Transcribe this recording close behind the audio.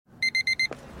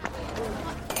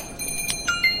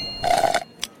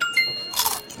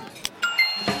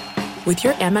With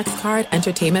your Amex card,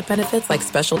 entertainment benefits like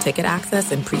special ticket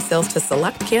access and pre-sales to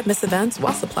select can't-miss events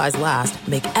while supplies last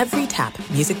make every tap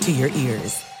music to your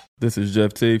ears. This is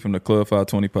Jeff T. from the Club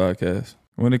 520 podcast.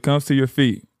 When it comes to your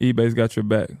feet, eBay's got your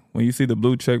back. When you see the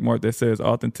blue check mark that says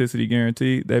authenticity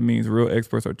guaranteed, that means real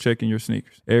experts are checking your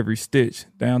sneakers. Every stitch,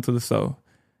 down to the sole.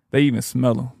 They even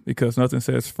smell them because nothing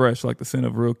says fresh like the scent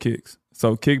of real kicks.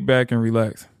 So kick back and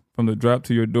relax. From the drop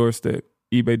to your doorstep,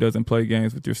 eBay doesn't play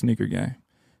games with your sneaker game.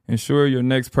 Ensure your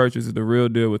next purchase is the real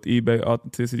deal with eBay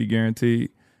Authenticity Guaranteed.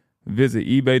 Visit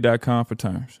ebay.com for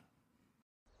terms.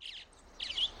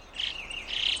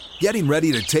 Getting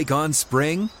ready to take on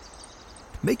spring?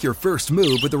 Make your first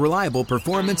move with the reliable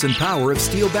performance and power of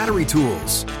Steel battery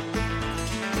tools.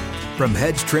 From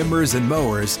hedge trimmers and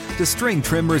mowers to string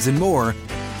trimmers and more,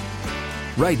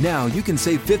 right now you can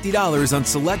save $50 on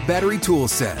select battery tool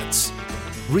sets.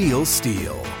 Real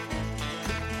Steel.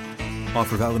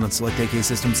 Offer valid on select AK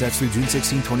system sets through June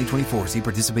 16, 2024. See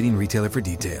participating retailer for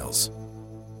details.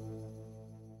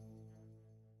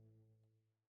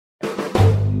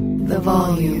 The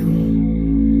Volume.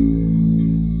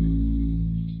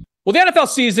 Well, the NFL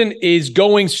season is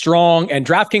going strong, and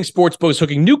DraftKings Sportsbook is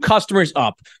hooking new customers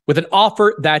up with an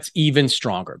offer that's even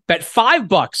stronger. Bet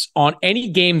 $5 on any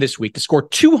game this week to score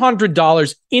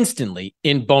 $200 instantly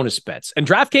in bonus bets. And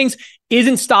DraftKings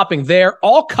isn't stopping there.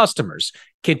 All customers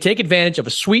can take advantage of a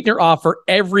sweetener offer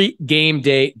every game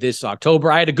day this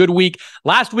October. I had a good week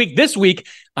last week. This week,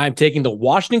 I'm taking the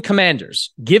Washington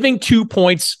Commanders, giving 2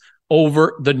 points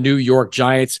over the New York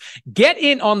Giants. Get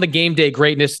in on the game day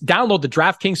greatness. Download the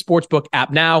DraftKings Sportsbook app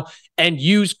now and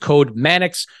use code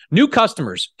Mannix. New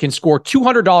customers can score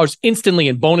 $200 instantly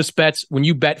in bonus bets when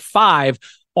you bet $5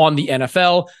 on the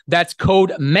NFL. That's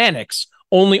code Mannix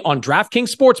only on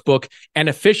DraftKings Sportsbook, an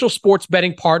official sports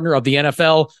betting partner of the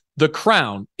NFL. The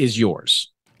crown is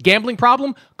yours. Gambling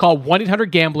problem? Call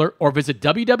 1-800-GAMBLER or visit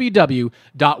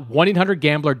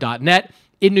www.1800gambler.net.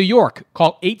 In New York,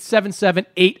 call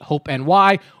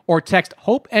 877-8-HOPE-NY or text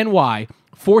HOPE-NY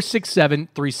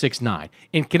 467-369.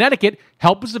 In Connecticut,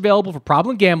 help is available for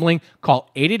problem gambling.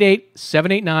 Call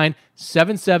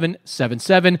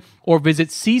 888-789-7777 or visit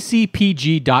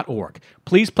ccpg.org.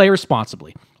 Please play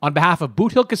responsibly. On behalf of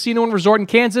Boot Hill Casino and Resort in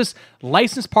Kansas,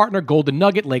 licensed partner Golden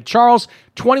Nugget Lake Charles,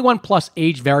 21 plus,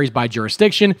 age varies by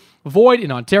jurisdiction, void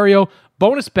in Ontario.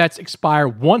 Bonus bets expire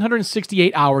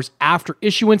 168 hours after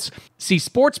issuance. See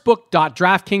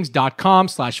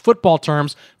sportsbook.draftkings.com/football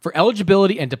terms for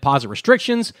eligibility and deposit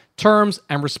restrictions, terms,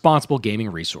 and responsible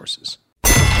gaming resources.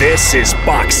 This is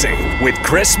Boxing with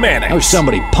Chris Mannix. Oh,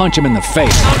 somebody punch him in the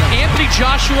face. Anthony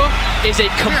Joshua is a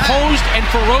composed and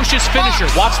ferocious finisher.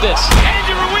 Watch this.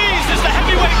 Andy Ruiz is the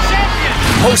heavyweight champion.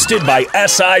 Hosted by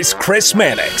SI's Chris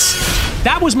Mannix.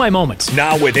 That was my moment.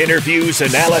 Now with interviews,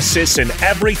 analysis, and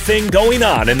everything going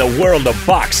on in the world of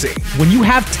boxing. When you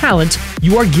have talent,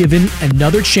 you are given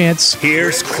another chance.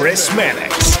 Here's Chris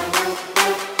Mannix.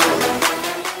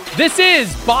 This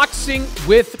is Boxing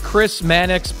with Chris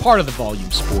Mannix, part of the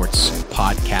Volume Sports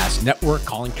Podcast Network,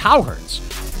 Colin Cowherd's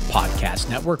Podcast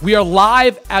Network. We are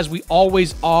live, as we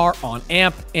always are, on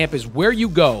AMP. AMP is where you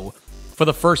go for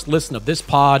the first listen of this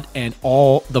pod and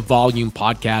all the Volume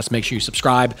podcasts. Make sure you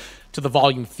subscribe to the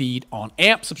Volume feed on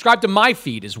AMP. Subscribe to my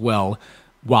feed as well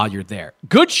while you're there.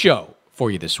 Good show for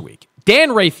you this week. Dan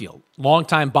Rayfield,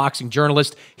 longtime boxing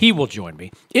journalist, he will join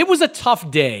me. It was a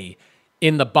tough day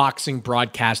in the boxing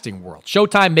broadcasting world.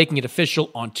 Showtime making it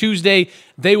official on Tuesday.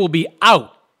 They will be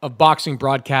out of boxing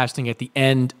broadcasting at the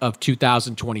end of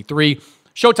 2023.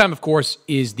 Showtime, of course,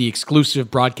 is the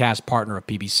exclusive broadcast partner of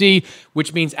PBC,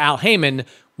 which means Al Heyman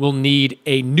will need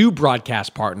a new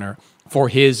broadcast partner for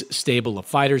his stable of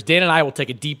fighters. Dan and I will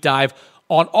take a deep dive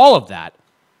on all of that.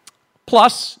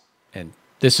 Plus, and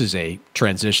this is a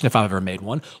transition if I've ever made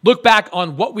one, look back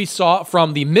on what we saw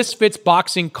from the Misfits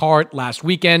boxing card last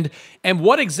weekend and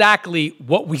what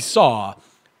we saw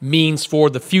means for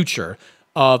the future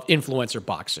of influencer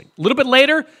boxing. A little bit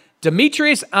later,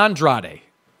 Demetrius Andrade,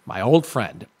 my old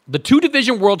friend, the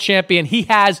two-division world champion. He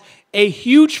has a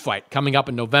huge fight coming up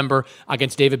in November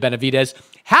against David Benavidez.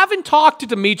 Haven't talked to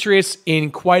Demetrius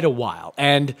in quite a while,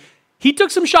 and he took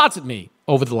some shots at me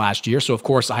over the last year, so of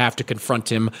course I have to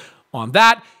confront him on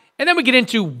that. And then we get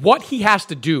into what he has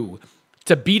to do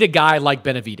to beat a guy like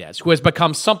Benavidez, who has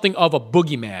become something of a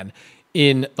boogeyman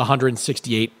in the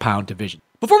 168-pound division.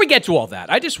 Before we get to all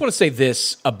that, I just want to say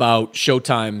this about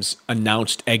Showtime's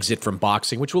announced exit from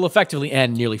boxing, which will effectively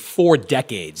end nearly 4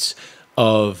 decades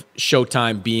of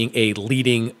Showtime being a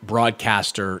leading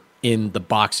broadcaster in the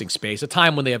boxing space, a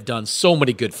time when they have done so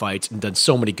many good fights and done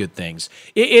so many good things.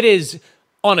 It is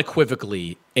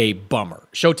unequivocally a bummer.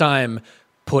 Showtime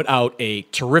put out a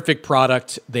terrific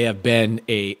product. They have been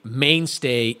a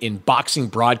mainstay in boxing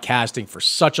broadcasting for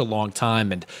such a long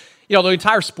time. And, the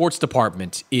entire sports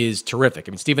department is terrific.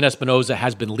 I mean, Steven Espinoza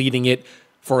has been leading it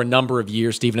for a number of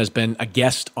years. Steven has been a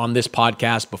guest on this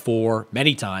podcast before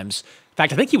many times. In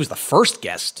fact, I think he was the first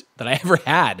guest that I ever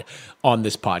had on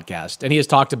this podcast. And he has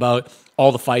talked about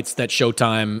all the fights that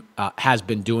Showtime has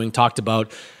been doing, talked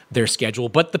about their schedule.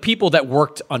 But the people that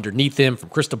worked underneath him, from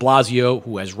Chris de Blasio,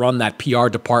 who has run that PR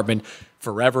department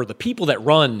forever, the people that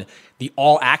run the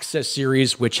All Access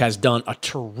series, which has done a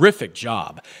terrific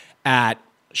job at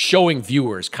showing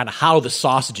viewers kind of how the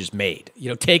sausage is made,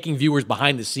 taking viewers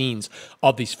behind the scenes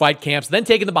of these fight camps, then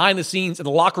taking them behind the scenes in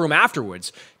the locker room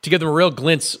afterwards to give them a real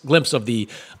glimpse of the,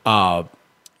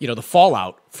 the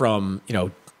fallout from,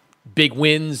 big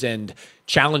wins and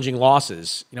challenging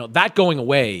losses. That going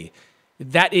away,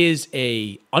 that is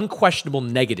a unquestionable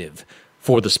negative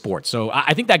for the sport. So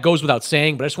I think that goes without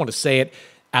saying, but I just want to say it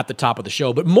at the top of the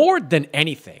show. But more than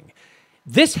anything,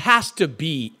 this has to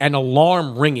be an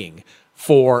alarm ringing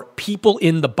for people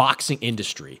in the boxing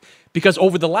industry, because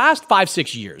over the last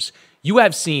 5-6 years, you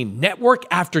have seen network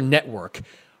after network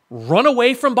run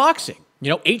away from boxing.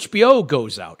 HBO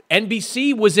goes out.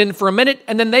 NBC was in for a minute,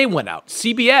 and then they went out.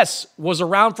 CBS was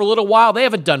around for a little while. They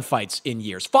haven't done fights in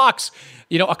years. Fox,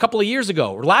 a couple of years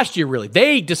ago, or last year really,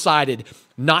 they decided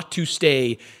not to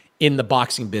stay in the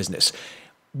boxing business.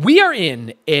 We are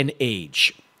in an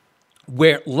age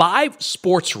where live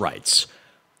sports rights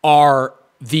are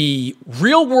the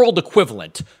real-world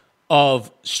equivalent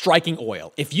of striking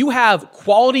oil. If you have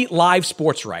quality live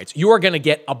sports rights, you are going to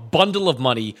get a bundle of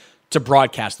money to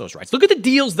broadcast those rights. Look at the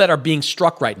deals that are being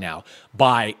struck right now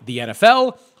by the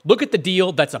NFL. Look at the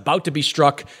deal that's about to be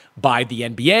struck by the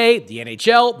NBA, the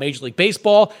NHL, Major League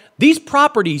Baseball. These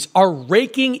properties are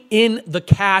raking in the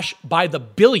cash by the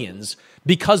billions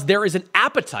because there is an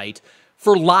appetite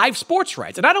for live sports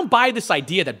rights. And I don't buy this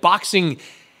idea that boxing,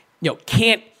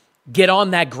 can't get on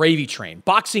that gravy train.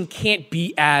 Boxing can't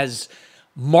be as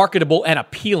marketable and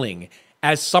appealing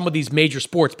as some of these major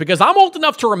sports, because I'm old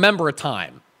enough to remember a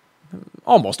time,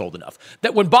 almost old enough,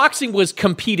 that when boxing was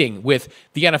competing with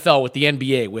the NFL, with the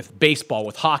NBA, with baseball,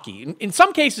 with hockey, in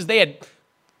some cases they had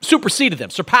superseded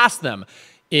them, surpassed them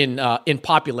in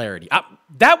popularity.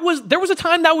 There was a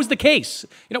time that was the case.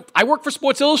 I worked for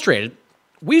Sports Illustrated.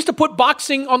 We used to put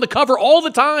boxing on the cover all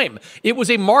the time. It was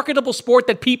a marketable sport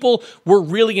that people were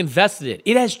really invested in.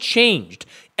 It has changed,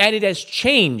 and it has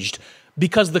changed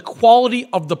because the quality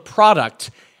of the product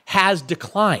has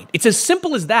declined. It's as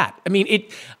simple as that. I mean,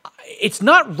 it's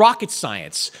not rocket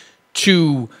science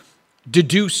to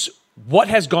deduce what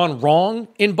has gone wrong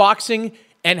in boxing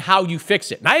and how you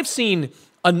fix it. And I have seen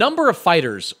a number of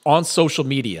fighters on social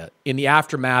media in the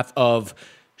aftermath of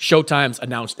Showtime's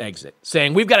announced exit,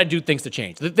 saying, we've got to do things to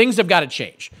change. Things have got to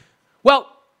change. Well,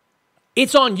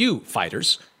 it's on you,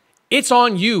 fighters. It's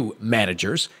on you,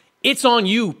 managers. It's on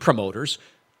you, promoters,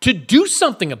 to do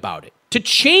something about it, to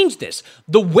change this.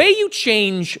 The way you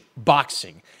change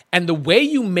boxing and the way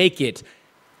you make it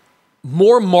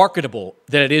more marketable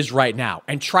than it is right now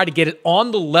and try to get it on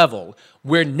the level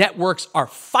where networks are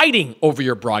fighting over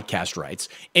your broadcast rights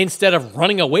instead of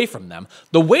running away from them,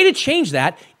 the way to change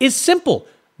that is simple.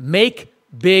 Make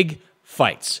big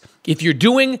fights. If you're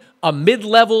doing a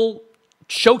mid-level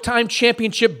Showtime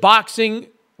Championship boxing,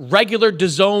 regular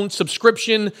DAZN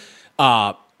subscription,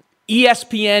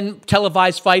 ESPN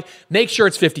televised fight, make sure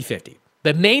it's 50-50.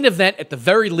 The main event, at the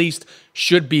very least,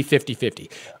 should be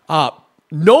 50-50.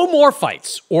 No more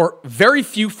fights, or very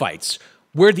few fights,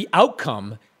 where the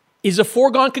outcome is a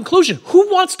foregone conclusion.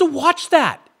 Who wants to watch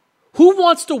that? Who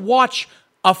wants to watch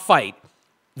a fight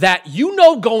that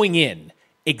going in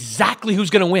exactly who's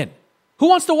going to win? Who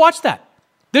wants to watch that?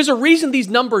 There's a reason these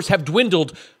numbers have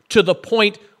dwindled to the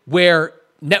point where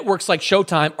networks like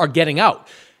Showtime are getting out.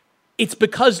 It's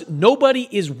because nobody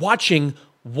is watching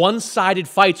one-sided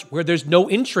fights where there's no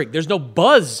intrigue, there's no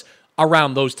buzz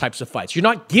around those types of fights. You're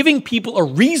not giving people a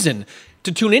reason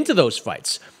to tune into those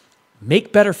fights.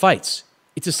 Make better fights.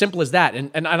 It's as simple as that.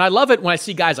 And I love it when I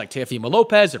see guys like Teofimo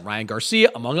Lopez and Ryan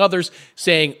Garcia, among others,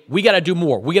 saying, we got to do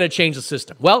more. We got to change the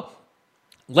system. Well,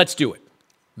 let's do it.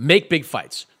 Make big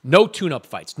fights. No tune-up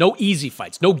fights. No easy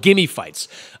fights. No gimme fights.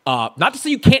 Not to say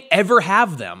you can't ever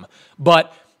have them,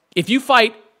 but if you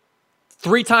fight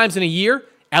 3 times in a year,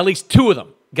 at least 2 of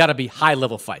them got to be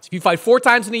high-level fights. If you fight 4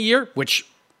 times in a year, which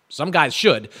some guys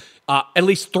should, at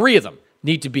least 3 of them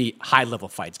need to be high-level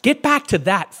fights. Get back to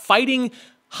that. Fighting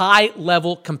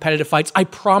high-level competitive fights. I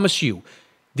promise you,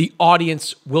 the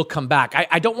audience will come back.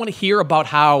 I don't want to hear about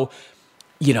how,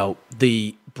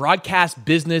 the broadcast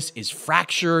business is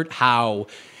fractured, how,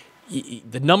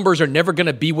 the numbers are never going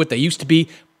to be what they used to be.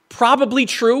 Probably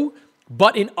true,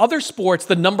 but in other sports,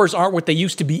 the numbers aren't what they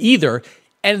used to be either.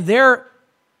 And their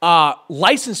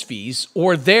license fees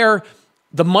or the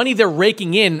money they're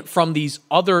raking in from these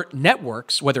other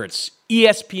networks, whether it's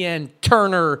ESPN,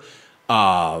 Turner,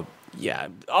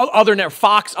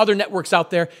 Fox, other networks out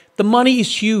there, the money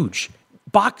is huge.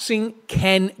 Boxing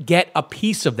can get a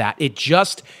piece of that. It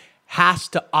just has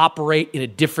to operate in a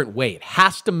different way. It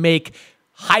has to make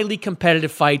highly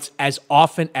competitive fights as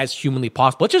often as humanly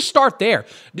possible. Let's just start there.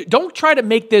 Don't try to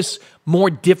make this more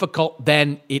difficult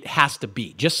than it has to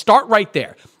be. Just start right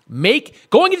there.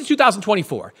 Going into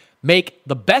 2024, make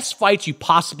the best fights you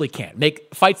possibly can.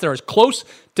 Make fights that are as close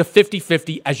to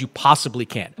 50-50 as you possibly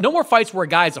can. No more fights where a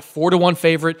guy is a 4-1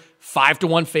 favorite,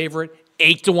 5-1 favorite,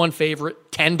 8-1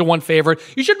 favorite, 10-1 favorite.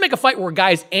 You shouldn't make a fight where a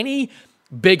guy is any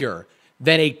bigger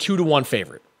than a 2-1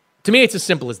 favorite. To me, it's as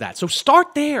simple as that. So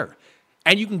start there,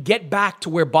 and you can get back to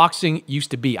where boxing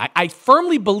used to be. I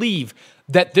firmly believe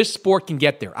that this sport can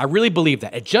get there. I really believe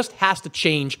that. It just has to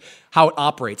change how it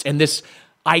operates. And this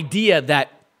idea that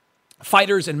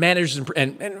fighters and managers,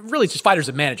 and really it's just fighters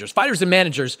and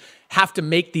managers have to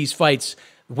make these fights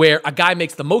where a guy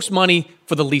makes the most money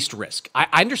for the least risk.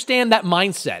 I understand that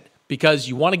mindset because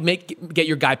you want to get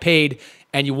your guy paid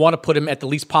and you want to put him at the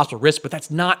least possible risk, but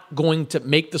that's not going to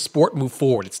make the sport move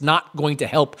forward. It's not going to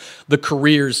help the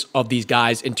careers of these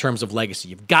guys in terms of legacy.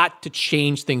 You've got to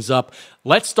change things up.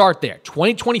 Let's start there.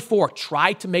 2024,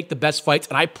 try to make the best fights,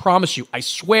 and I promise you, I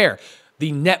swear,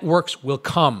 the networks will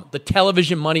come. The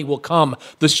television money will come.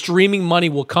 The streaming money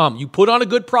will come. You put on a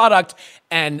good product,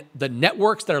 and the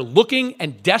networks that are looking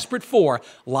and desperate for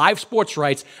live sports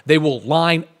rights, they will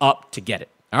line up to get it.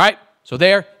 All right? So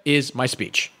there is my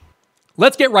speech.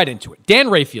 Let's get right into it. Dan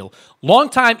Rafael,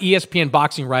 longtime ESPN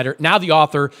boxing writer, now the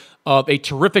author of a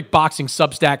terrific boxing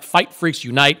Substack, Fight Freaks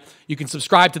Unite. You can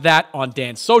subscribe to that on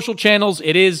Dan's social channels.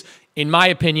 It is, in my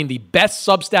opinion, the best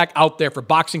Substack out there for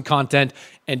boxing content,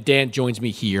 and Dan joins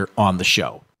me here on the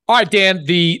show. All right, Dan,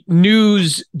 the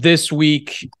news this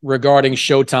week regarding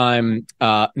Showtime,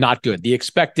 not good. The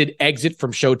expected exit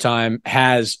from Showtime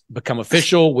has become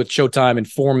official, with Showtime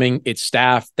informing its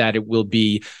staff that it will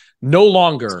be no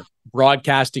longer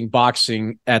broadcasting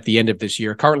boxing at the end of this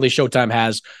year. Currently, Showtime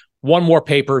has one more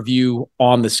pay-per-view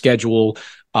on the schedule.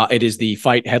 It is the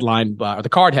fight headline, or the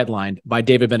card headlined by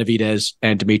David Benavidez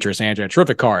and Demetrius Andrade.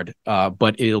 Terrific card,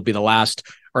 but it'll be the last,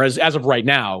 or as of right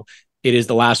now, it is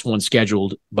the last one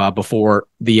scheduled before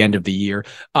the end of the year.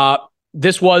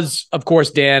 This was, of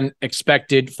course, Dan,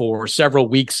 expected for several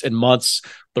weeks and months.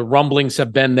 The rumblings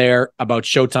have been there about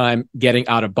Showtime getting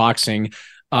out of boxing.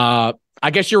 I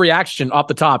guess your reaction off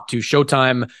the top to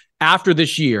Showtime after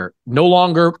this year, no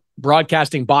longer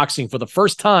broadcasting boxing for the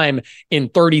first time in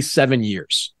 37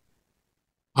 years.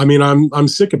 I mean, I'm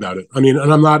sick about it. I mean,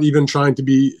 and I'm not even trying to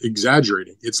be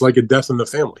exaggerating. It's like a death in the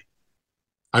family.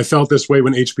 I felt this way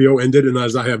when HBO ended, and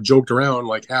as I have joked around,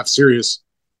 like half serious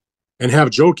and half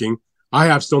joking, I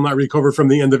have still not recovered from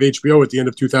the end of HBO at the end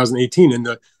of 2018.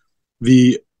 And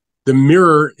the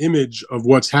mirror image of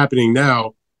what's happening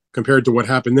now compared to what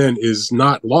happened then is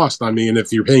not lost on me. And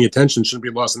if you're paying attention, shouldn't be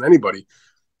lost on anybody.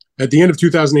 At the end of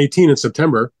 2018 in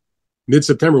September,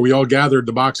 mid-September, we all gathered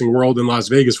the boxing world in Las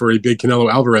Vegas for a big Canelo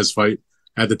Alvarez fight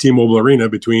at the T-Mobile Arena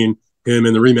between him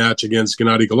and the rematch against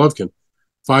Gennady Golovkin.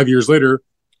 5 years later,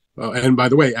 and by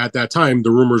the way, at that time,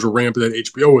 the rumors were rampant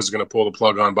that HBO was going to pull the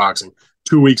plug on boxing.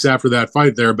 2 weeks after that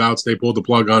fight, thereabouts, they pulled the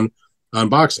plug on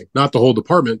boxing. Not the whole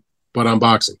department, but on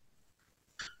boxing.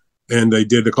 And they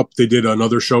did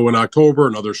another show in October,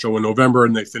 another show in November,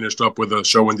 and they finished up with a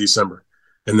show in December.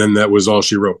 And then that was all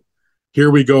she wrote. Here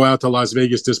we go out to Las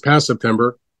Vegas this past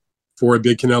September for a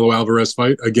big Canelo Alvarez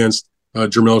fight against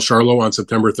Jermell Charlo on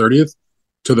September 30th,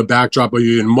 to the backdrop of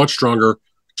even much stronger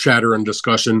chatter and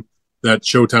discussion that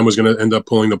Showtime was going to end up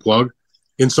pulling the plug.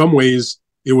 In some ways,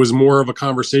 it was more of a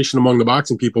conversation among the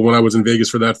boxing people when I was in Vegas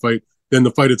for that fight than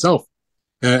the fight itself.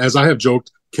 As I have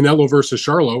joked, Canelo versus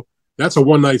Charlo, that's a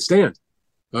one-night stand.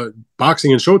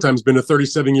 Boxing and Showtime has been a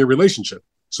 37-year relationship.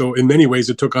 So in many ways,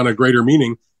 it took on a greater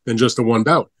meaning than just a one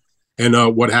bout.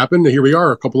 And what happened? Here we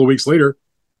are a couple of weeks later,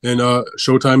 and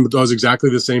Showtime does exactly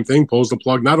the same thing, pulls the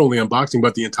plug not only on boxing,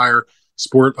 but the entire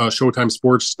Showtime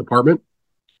sports department.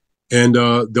 And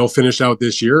they'll finish out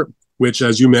this year, which,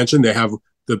 as you mentioned, they have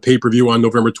the pay-per-view on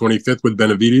November 25th with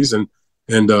Benavidez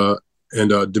and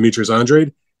Demetrius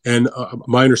Andrade. And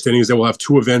my understanding is they will have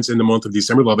two events in the month of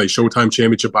December. They'll have a Showtime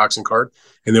Championship boxing card,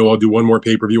 and they will do one more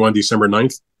pay-per-view on December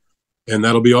 9th. And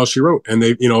that'll be all she wrote. And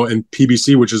they, and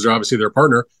PBC, which is obviously their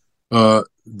partner,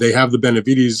 they have the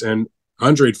Benavidez and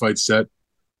Andrade fight set.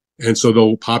 And so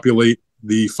they'll populate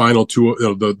the final two,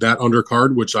 that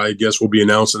undercard, which I guess will be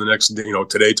announced in the next,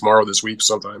 today, tomorrow, this week,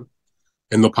 sometime,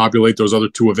 and they'll populate those other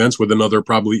two events with another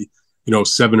probably,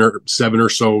 seven or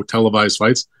so televised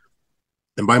fights.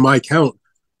 And by my count,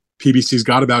 PBC's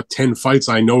got about 10 fights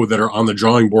I know that are on the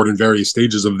drawing board in various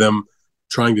stages of them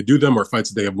trying to do them, or fights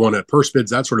that they have won at purse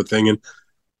bids, that sort of thing.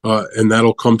 And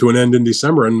that'll come to an end in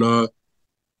December. And,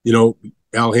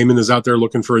 Al Heyman is out there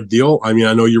looking for a deal. I mean,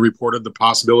 I know you reported the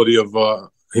possibility of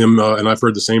him, and I've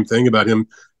heard the same thing about him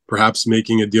perhaps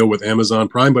making a deal with Amazon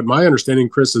Prime. But my understanding,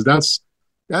 Chris, is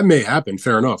that may happen,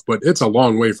 fair enough. But it's a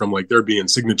long way from like there being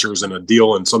signatures and a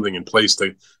deal and something in place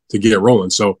to get rolling.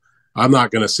 So I'm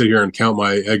not going to sit here and count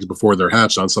my eggs before they're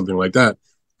hatched on something like that.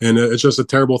 And it's just a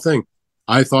terrible thing.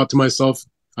 I thought to myself,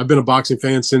 I've been a boxing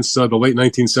fan since the late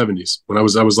 1970s, when I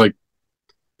was like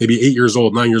maybe 9 years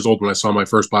old when I saw my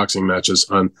first boxing matches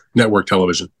on network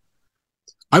television.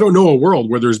 I don't know a world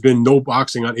where there's been no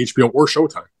boxing on HBO or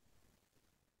Showtime.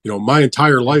 My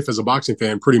entire life as a boxing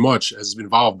fan pretty much has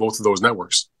involved both of those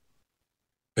networks.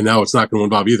 And now it's not going to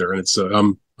involve either. And it's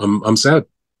I'm sad.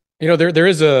 There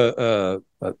is a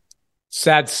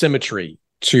sad symmetry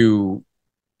to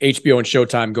HBO and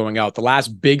Showtime going out. The last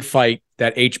big fight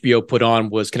that HBO put on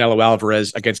was Canelo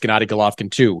Alvarez against Gennady Golovkin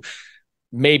 2.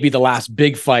 Maybe the last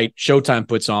big fight Showtime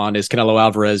puts on is Canelo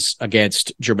Alvarez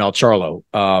against Jermell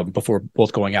Charlo before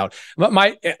both going out.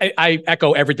 I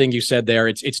echo everything you said there.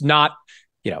 It's not,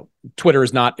 Twitter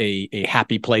is not a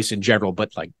happy place in general,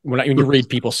 but like when you read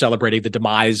people celebrating the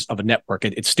demise of a network,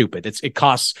 it's stupid. It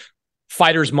costs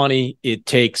fighters money. It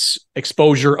takes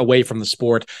exposure away from the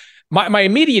sport. My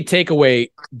immediate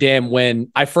takeaway, Dan,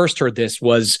 when I first heard this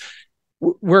was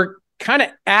we're kind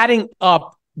of adding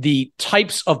up the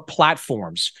types of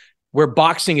platforms where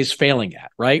boxing is failing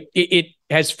at, right? It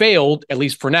has failed, at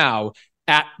least for now,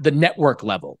 at the network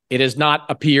level. It has not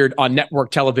appeared on network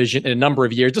television in a number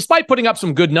of years, despite putting up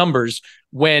some good numbers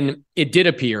when it did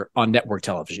appear on network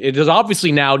television. It is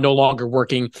obviously now no longer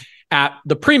working at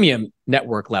the premium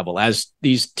network level as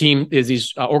these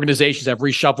organizations have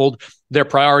reshuffled their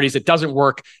priorities. It doesn't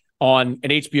work on an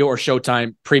HBO or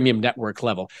Showtime premium network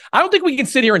level. I don't think we can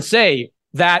sit here and say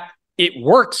that it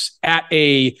works at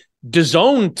a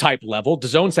DAZN type level.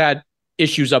 DAZN's had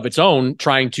issues of its own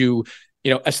trying to,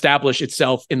 establish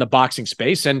itself in the boxing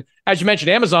space. And as you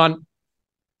mentioned, Amazon,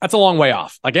 that's a long way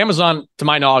off. Like Amazon, to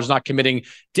my knowledge, is not committing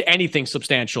to anything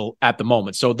substantial at the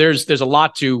moment. So there's a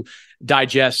lot to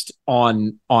digest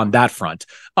on that front.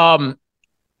 The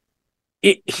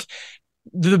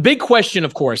big question,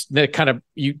 of course, that kind of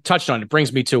you touched on, it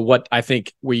brings me to what I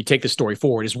think where you take the story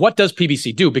forward is what does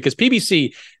PBC do? Because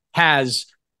PBC has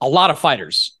a lot of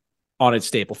fighters on its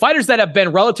stable, fighters that have been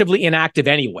relatively inactive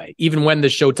anyway, even when the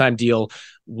Showtime deal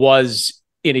was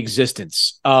in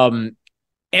existence.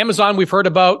 Amazon, we've heard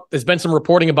about. There's been some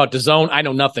reporting about DAZN. I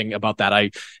know nothing about that. I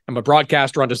am a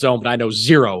broadcaster on DAZN, but I know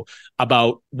zero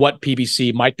about what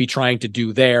PBC might be trying to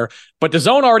do there. But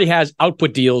DAZN already has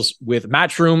output deals with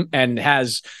Matchroom and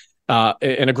has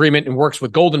an agreement and works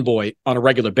with Golden Boy on a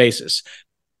regular basis.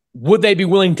 Would they be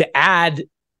willing to add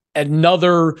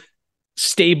another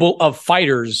stable of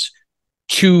fighters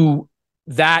to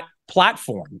that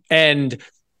platform? And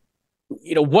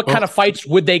what kind of fights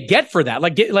would they get for that?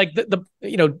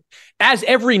 As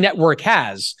every network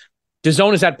has,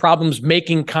 DAZN has had problems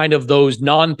making kind of those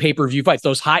non-pay-per-view fights,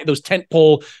 those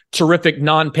tentpole, terrific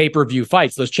non-pay-per-view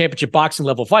fights, those championship boxing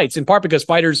level fights, in part because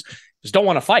fighters just don't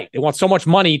want to fight. They want so much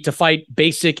money to fight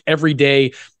basic,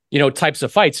 everyday, types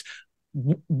of fights.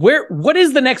 What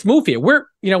is the next move here? We're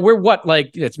what,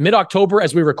 it's mid-October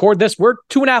as we record this. We're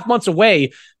 2.5 months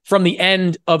away from the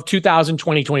end of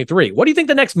 2023. What do you think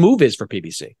the next move is for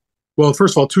PBC? Well,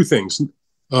 first of all, two things.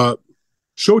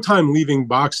 Showtime leaving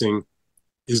boxing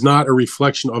is not a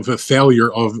reflection of a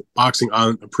failure of boxing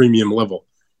on a premium level.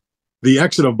 The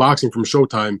exit of boxing from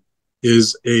Showtime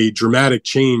is a dramatic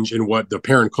change in what the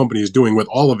parent company is doing with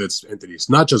all of its entities,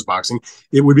 not just boxing.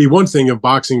 It would be one thing if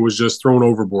boxing was just thrown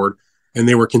overboard and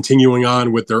they were continuing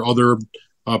on with their other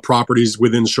properties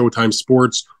within Showtime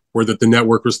Sports, or that the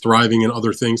network was thriving in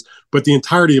other things. But the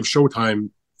entirety of Showtime,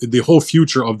 the whole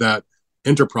future of that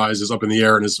enterprise is up in the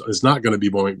air and is not going to be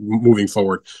moving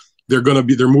forward. They're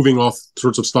moving off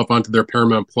sorts of stuff onto their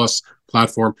Paramount Plus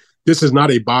platform. This is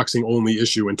not a boxing only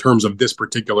issue in terms of this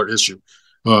particular issue.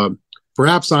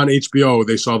 Perhaps on HBO,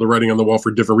 they saw the writing on the wall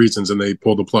for different reasons and they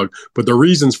pulled the plug. But the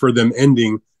reasons for them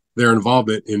ending their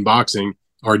involvement in boxing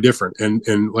are different.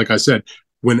 And like I said,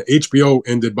 when HBO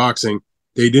ended boxing,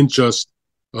 they didn't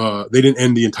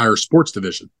end the entire sports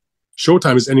division.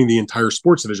 Showtime is ending the entire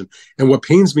sports division. And what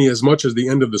pains me as much as the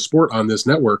end of the sport on this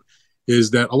network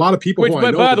is that a lot of people.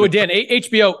 But by the way, Dan,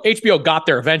 HBO got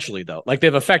there eventually, though. Like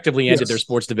they've effectively ended their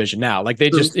sports division now. Like they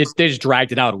just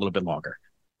dragged it out a little bit longer.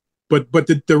 But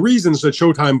the reasons that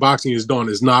Showtime Boxing is done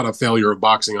is not a failure of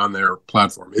boxing on their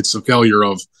platform. It's a failure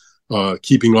of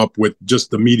keeping up with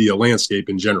just the media landscape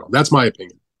in general. That's my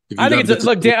opinion. I think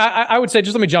look, Dan, I would say,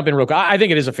 just let me jump in real quick. I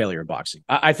think it is a failure of boxing.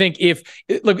 I think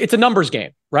it's a numbers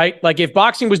game, right? Like if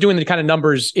boxing was doing the kind of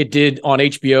numbers it did on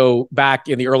HBO back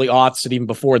in the early aughts and even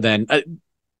before then,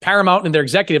 Paramount and their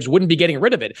executives wouldn't be getting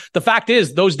rid of it. The fact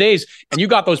is, those days, and you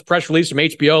got those press releases from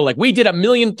HBO, like we did 1.3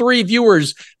 million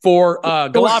viewers for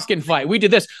Golovkin fight. We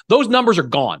did this. Those numbers are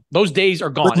gone. Those days are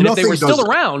gone. And if they were still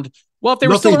around, to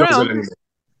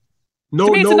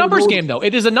me, it's a numbers game, though.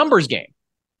 It is a numbers game.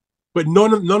 But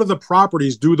none of the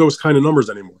properties do those kind of numbers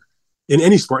anymore in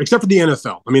any sport, except for the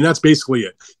NFL. I mean, that's basically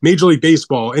it. Major League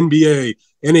Baseball, NBA,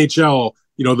 NHL,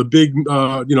 the big,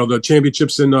 the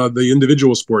championships in the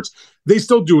individual sports. They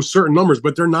still do certain numbers,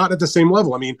 but they're not at the same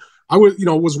level. I mean, I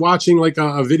was watching like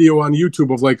a video on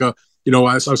YouTube of like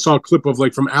I saw a clip of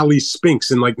like from Ali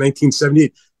Spinks in like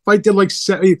 1978. Fight did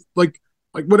like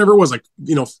whatever it was,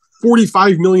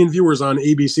 45 million viewers on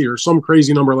ABC or some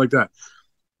crazy number like that.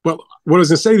 But what I was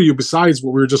going to say to you, besides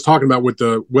what we were just talking about with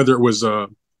whether it was a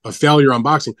failure on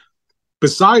boxing,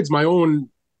 besides my own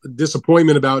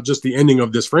disappointment about just the ending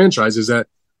of this franchise, is that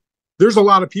there's a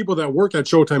lot of people that work at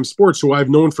Showtime Sports who I've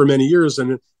known for many years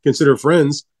and consider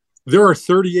friends. There are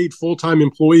 38 full-time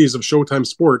employees of Showtime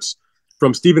Sports,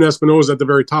 from Steven Espinoza at the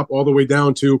very top all the way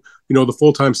down to, the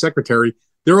full-time secretary.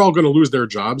 They're all going to lose their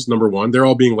jobs, number one. They're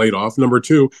all being laid off. Number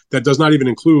two, that does not even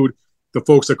include the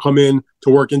folks that come in to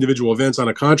work individual events on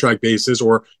a contract basis,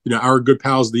 or our good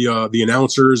pals, the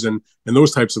announcers and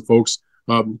those types of folks.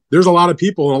 There's a lot of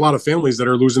people and a lot of families that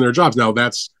are losing their jobs. Now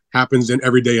that's happens in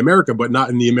everyday America, but not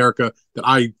in the America that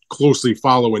I closely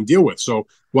follow and deal with. So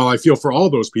while I feel for all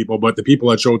those people, but the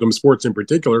people at Showtime Sports in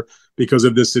particular, because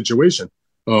of this situation.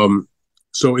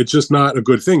 So it's just not a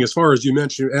good thing. As far as you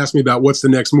mentioned, you asked me about what's the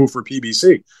next move for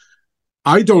PBC.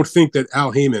 I don't think that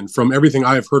Al Heyman, from everything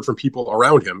I have heard from people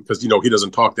around him, because he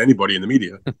doesn't talk to anybody in the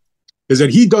media, is that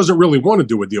he doesn't really want to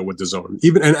do a deal with DAZN.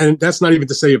 Even and that's not even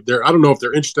to say I don't know if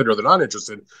they're interested or they're not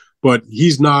interested, but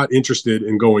he's not interested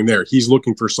in going there. He's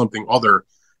looking for something other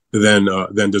than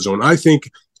DAZN. I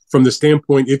think from the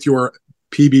standpoint, if you're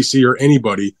PBC or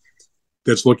anybody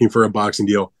that's looking for a boxing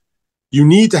deal, you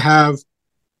need to have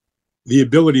the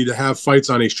ability to have fights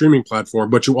on a streaming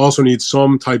platform, but you also need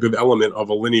some type of element of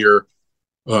a linear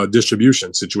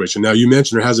distribution situation. Now, you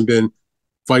mentioned there hasn't been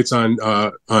fights on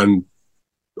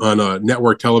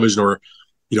network television or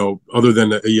other than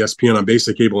ESPN on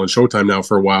basic cable and Showtime now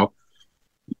for a while.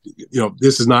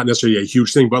 This is not necessarily a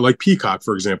huge thing, but like Peacock,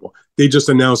 for example, they just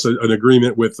announced an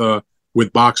agreement with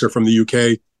Boxer from the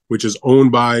UK, which is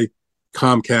owned by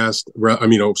Comcast.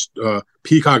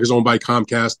 Peacock is owned by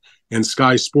Comcast, and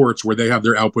Sky Sports, where they have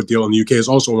their output deal in the UK, is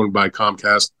also owned by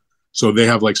Comcast. So they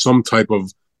have like some type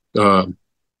of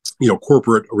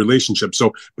corporate relationship.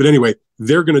 So, but anyway,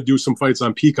 they're going to do some fights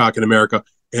on Peacock in America.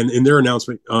 And in their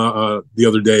announcement the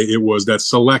other day, it was that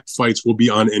select fights will be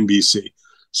on NBC.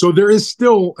 So there is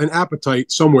still an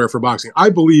appetite somewhere for boxing. I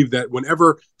believe that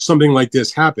whenever something like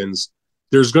this happens,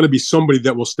 there's going to be somebody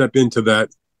that will step into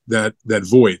that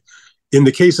void. In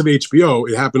the case of HBO,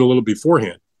 it happened a little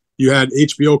beforehand. You had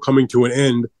HBO coming to an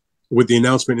end with the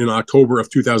announcement in October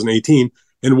of 2018.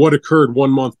 And what occurred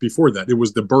 1 month before that? It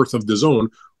was the birth of DAZN,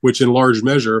 which in large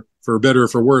measure, for better or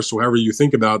for worse, so however you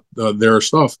think about their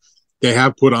stuff, they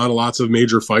have put on lots of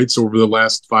major fights over the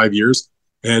last 5 years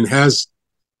and has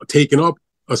taken up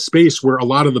a space where a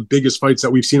lot of the biggest fights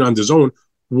that we've seen on DAZN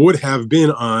would have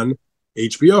been on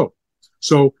HBO.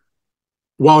 So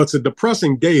while it's a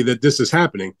depressing day that this is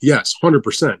happening, yes,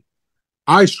 100%.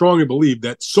 I strongly believe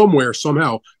that somewhere,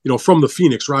 somehow, from the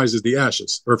phoenix rises the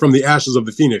ashes, or from the ashes of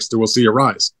the phoenix, there will see a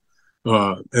rise.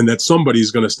 And that somebody's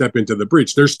going to step into the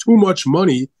breach. There's too much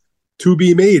money to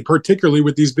be made, particularly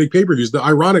with these big pay-per-views. The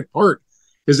ironic part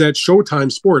is that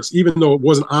Showtime Sports, even though it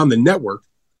wasn't on the network,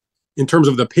 in terms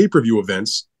of the pay-per-view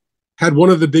events, had one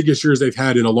of the biggest years they've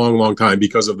had in a long, long time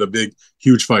because of the big,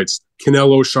 huge fights.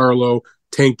 Canelo, Charlo,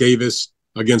 Tank Davis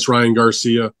against Ryan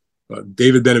Garcia,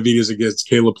 David Benavidez against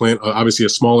Caleb Plant, obviously a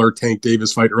smaller Tank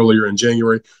Davis fight earlier in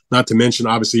January, not to mention,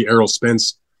 obviously, Errol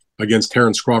Spence against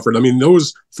Terrence Crawford. I mean,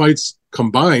 those fights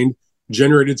combined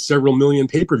generated several million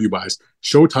pay-per-view buys.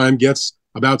 Showtime gets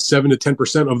about 7 to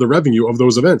 10% of the revenue of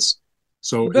those events.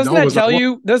 So doesn't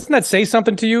that say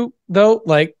something to you, though?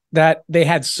 Like that they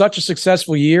had such a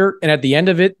successful year and at the end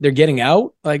of it, they're getting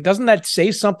out? Like, doesn't that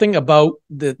say something about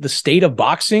the state of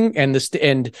boxing and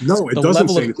No, it doesn't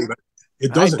say anything about it.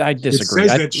 It doesn't. I disagree. It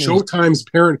says that Showtime's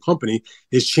parent company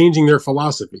is changing their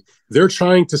philosophy. They're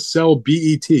trying to sell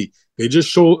BET. They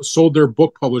just sold their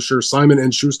book publisher,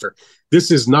 Simon & Schuster. This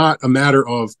is not a matter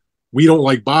of we don't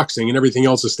like boxing and everything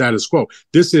else is status quo.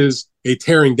 This is a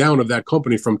tearing down of that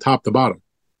company from top to bottom.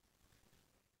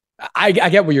 I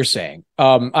get what you're saying.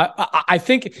 I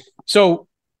think so.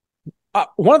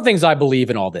 One of the things I believe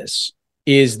in all this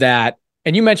is that,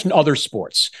 and you mentioned other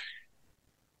sports,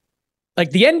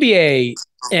 like the NBA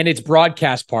and its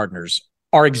broadcast partners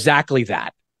are exactly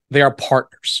that. They are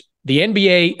partners. The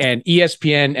NBA and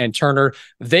ESPN and Turner,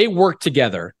 they work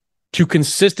together to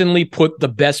consistently put the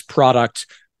best product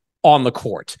on the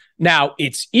court. Now,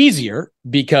 it's easier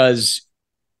because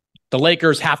the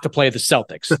Lakers have to play the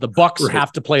Celtics. The Bucks Right.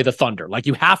 have to play the Thunder. Like,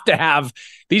 you have to have,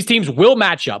 these teams will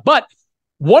match up. But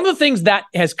one of the things that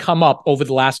has come up over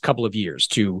the last couple of years,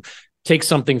 to take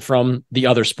something from the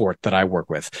other sport that I work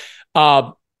with,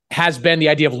 has been the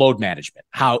idea of load management,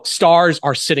 how stars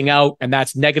are sitting out and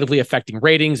that's negatively affecting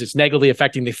ratings. It's negatively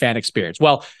affecting the fan experience.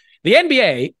 Well, the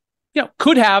NBA,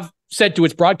 could have said to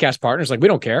its broadcast partners, like, we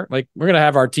don't care. Like, we're going to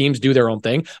have our teams do their own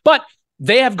thing. But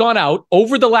they have gone out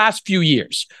over the last few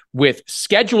years with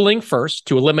scheduling first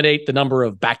to eliminate the number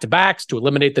of back-to-backs, to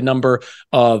eliminate the number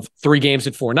of 3 games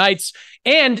in 4 nights.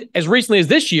 And as recently as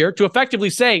this year, to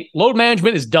effectively say load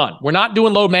management is done. We're not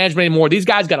doing load management anymore. These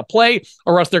guys got to play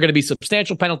or else there are going to be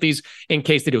substantial penalties in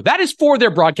case they do. That is for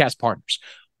their broadcast partners.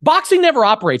 Boxing never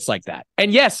operates like that.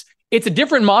 And yes, it's a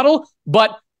different model,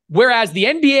 but whereas the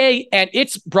NBA and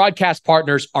its broadcast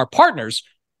partners are partners,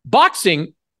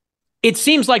 boxing, it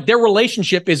seems like their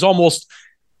relationship is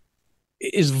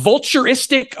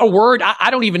vulturistic a word? I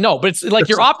don't even know, but it's like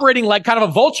you're operating like kind of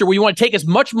a vulture where you want to take as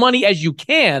much money as you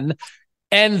can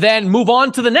and then move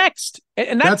on to the next.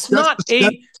 And that's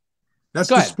the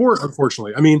sport,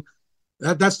 unfortunately. I mean,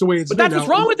 that's the way it's. But that's what's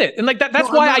wrong with it. And like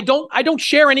that's why I don't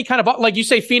share any kind of, like you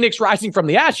say, Phoenix rising from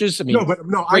the ashes. I mean,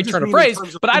 great turn of phrase,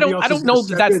 but I don't know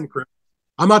that that's.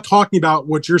 I'm not talking about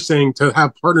what you're saying to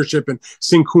have partnership and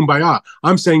sing kumbaya.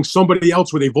 I'm saying somebody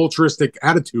else with a vulturistic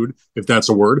attitude, if that's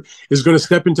a word, is going to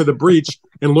step into the breach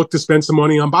and look to spend some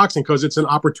money on boxing because it's an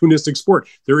opportunistic sport.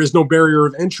 There is no barrier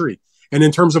of entry. And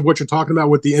in terms of what you're talking about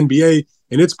with the NBA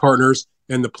and its partners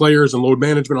and the players and load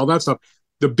management, all that stuff,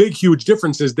 the big, huge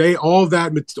difference is all of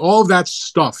that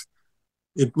stuff,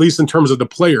 at least in terms of the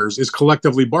players, is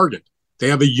collectively bargained. They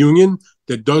have a union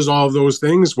that does all of those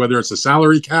things, whether it's a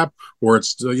salary cap or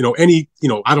it's, I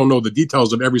don't know the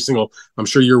details of every single, I'm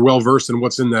sure you're well versed in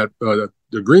what's in that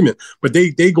agreement, but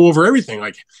they go over everything,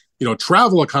 like,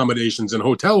 travel accommodations and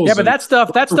hotels. Yeah, but that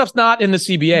stuff's not in the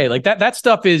CBA. Like that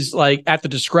stuff is like at the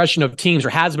discretion of teams, or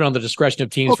has been on the discretion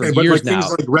of teams for years now.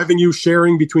 Things like revenue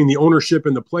sharing between the ownership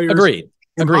and the players. Agreed.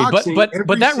 Boxing, but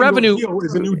that revenue deal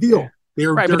is a new deal.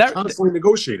 They're constantly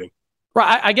negotiating.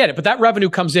 Right, I get it, but that revenue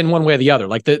comes in one way or the other.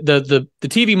 Like the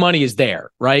TV money is there,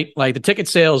 right? Like the ticket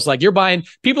sales, like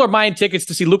people are buying tickets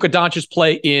to see Luka Doncic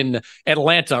play in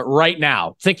Atlanta right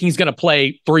now, thinking he's going to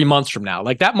play 3 months from now.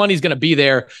 Like that money's going to be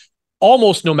there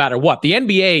almost no matter what. The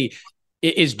NBA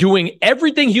is doing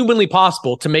everything humanly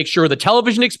possible to make sure the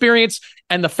television experience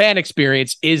and the fan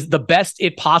experience is the best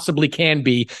it possibly can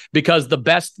be, because the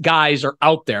best guys are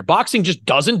out there. Boxing just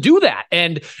doesn't do that,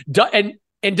 and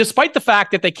despite the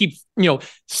fact that they keep,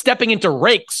 stepping into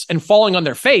rakes and falling on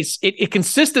their face, it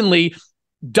consistently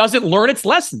doesn't learn its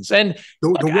lessons. And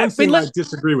the one thing I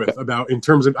disagree with in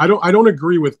terms of, I don't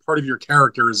agree with part of your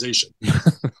characterization.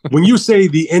 When you say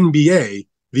the NBA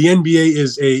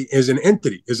is an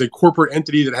entity, is a corporate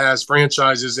entity that has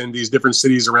franchises in these different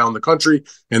cities around the country,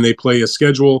 and they play a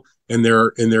schedule, and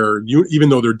they're even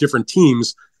though they're different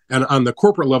teams, and on the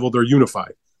corporate level they're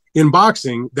unified. In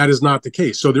boxing, that is not the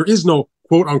case. So there is no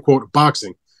quote unquote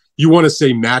boxing. You want to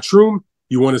say Matchroom,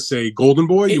 you want to say Golden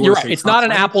Boy. You're right. It's not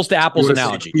an apples to apples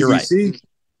analogy. You're right.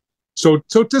 So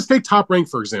just take Top Rank,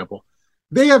 for example.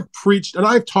 They have preached, and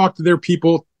I've talked to their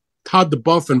people, Todd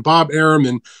DeBuff and Bob Arum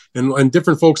and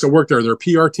different folks that work there, their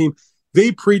PR team.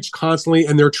 They preach constantly,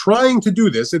 and they're trying to do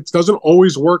this. It doesn't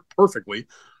always work perfectly,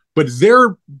 but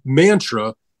their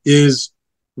mantra is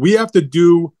we have to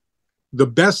do the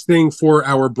best thing for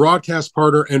our broadcast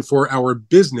partner and for our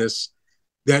business.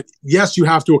 That, yes, you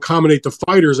have to accommodate the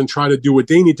fighters and try to do what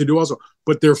they need to do also,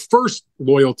 but their first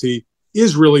loyalty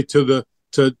is really to the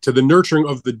nurturing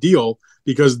of the deal,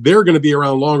 because they're going to be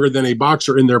around longer than a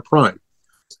boxer in their prime.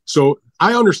 So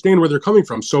I understand where they're coming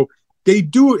from. So they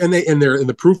do, and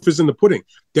the proof is in the pudding.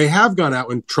 They have gone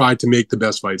out and tried to make the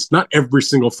best fights. Not every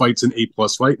single fight's an A+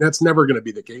 fight. That's never going to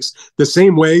be the case. The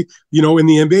same way, in the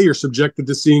NBA, you're subjected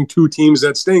to seeing 2 teams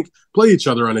that stink play each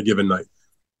other on a given night.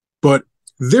 But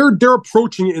they're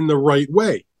approaching it in the right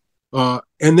way.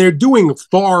 And they're doing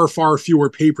far, far fewer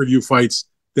pay-per-view fights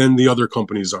than the other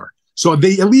companies are. So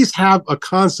they at least have a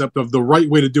concept of the right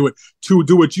way to do it, to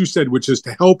do what you said, which is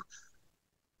to help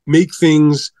make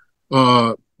things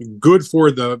good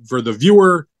for the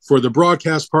viewer, for the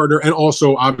broadcast partner, and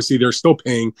also obviously they're still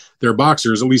paying their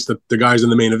boxers, at least the guys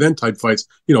in the main event type fights,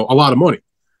 a lot of money.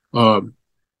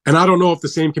 And I don't know if the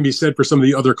same can be said for some of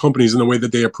the other companies in the way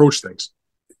that they approach things.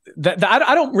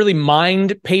 I don't really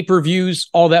mind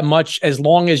pay-per-views all that much as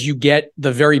long as you get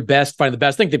the very best, find the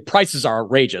best. I think the prices are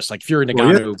outrageous. Like Fury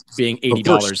Nagano being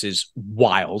 $80 is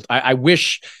wild. I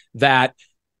wish that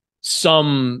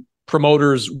some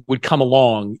promoters would come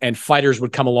along and fighters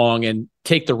would come along and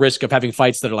take the risk of having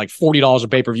fights that are like $40 a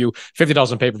pay-per-view,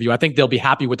 $50 a pay-per-view. I think they'll be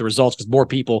happy with the results because more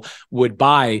people would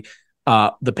buy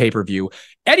the pay-per-view.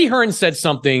 Eddie Hearn said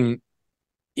something,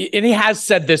 and he has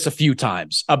said this a few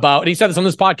times and he said this on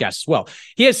this podcast as well.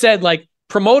 He has said, like,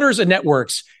 promoters and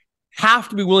networks have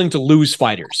to be willing to lose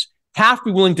fighters, have to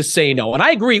be willing to say no. And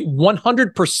I agree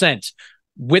 100%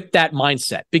 with that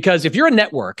mindset, because if you're a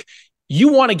network,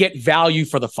 you want to get value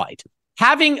for the fight.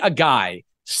 Having a guy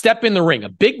step in the ring, a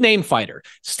big name fighter,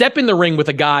 step in the ring with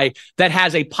a guy that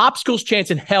has a popsicle's chance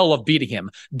in hell of beating him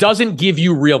doesn't give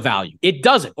you real value. It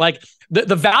doesn't. Like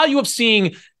the value of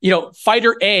seeing,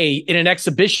 fighter A in an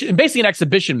exhibition, basically an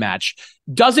exhibition match,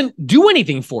 doesn't do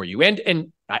anything for you.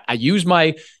 And I use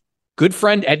my good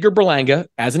friend Edgar Berlanga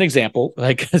as an example,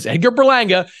 because Edgar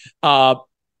Berlanga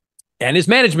and his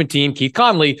management team, Keith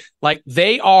Conley, like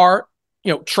they are,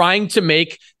 trying to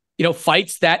make,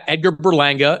 fights that Edgar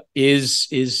Berlanga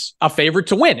is a favorite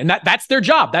to win. And that's their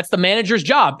job. That's the manager's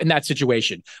job in that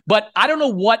situation. But I don't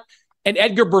know what an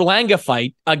Edgar Berlanga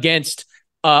fight against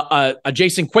a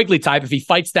Jason Quigley type, if he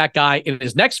fights that guy in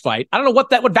his next fight, I don't know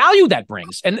what value that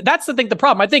brings. And that's the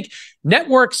problem. I think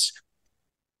networks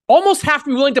almost have to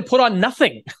be willing to put on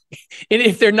nothing. And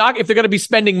if they're going to be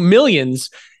spending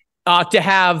millions to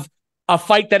have a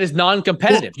fight that is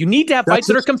non-competitive. You need to have fights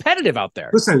that are competitive out there.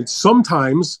 Listen,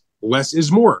 sometimes less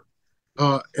is more.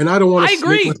 And I don't want to. I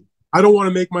agree. I don't want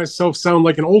to make myself sound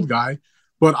like an old guy,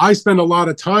 but I spend a lot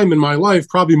of time in my life,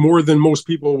 probably more than most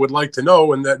people would like to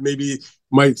know, and that maybe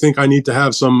might think I need to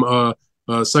have some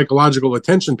psychological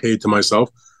attention paid to myself.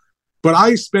 But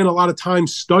I spent a lot of time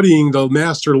studying the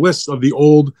master lists of the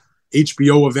old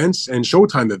HBO events and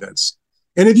Showtime events.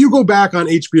 And if you go back on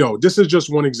HBO, this is just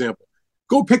one example.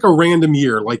 Go pick a random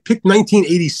year, like pick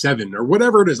 1987 or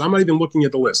whatever it is. I'm not even looking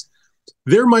at the list.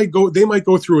 They might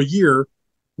go through a year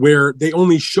where they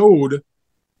only showed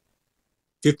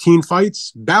 15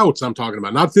 bouts I'm talking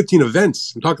about, not 15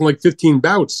 events. I'm talking like 15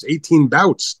 bouts, 18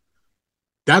 bouts.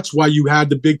 That's why you had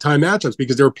the big time matchups,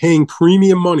 because they were paying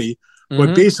premium money.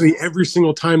 But basically every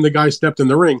single time the guy stepped in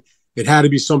the ring, it had to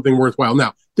be something worthwhile.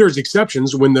 Now, there's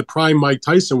exceptions. When the prime Mike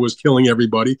Tyson was killing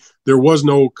everybody, there was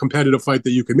no competitive fight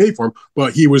that you could make for him,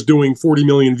 but he was doing 40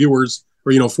 million viewers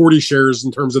or, 40 shares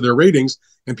in terms of their ratings,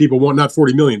 and people want not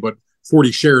 40 million, but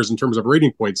 40 shares in terms of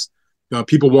rating points.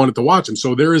 People wanted to watch him.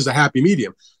 So there is a happy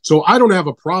medium. So I don't have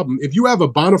a problem. If you have a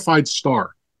bona fide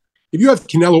star, if you have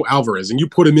Canelo Alvarez and you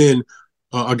put him in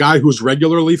a guy who's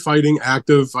regularly fighting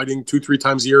 2-3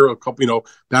 times a year, a couple,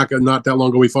 back not that long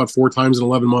ago, we fought 4 times in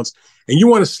 11 months. And you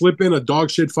want to slip in a dog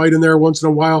shit fight in there once in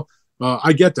a while.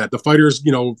 I get that. The fighters,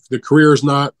 the career is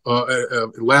not,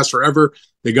 it lasts forever.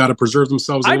 They got to preserve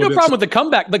themselves. I have no problem with the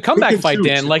comeback fight,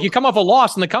 Dan. Like you come off a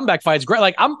loss and the comeback fight's great.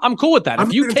 Like I'm cool with that.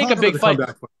 If you take a big fight.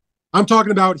 I'm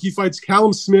talking about he fights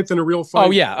Callum Smith in a real fight.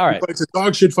 Oh yeah. All right. He fights a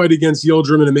dog shit fight against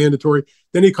Yildirim in a mandatory.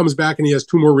 Then he comes back and he has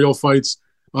 2 more real fights.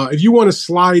 If you want to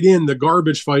slide in the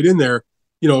garbage fight in there,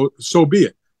 so be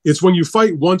it. It's when you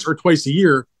fight once or twice a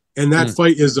year and that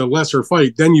fight is a lesser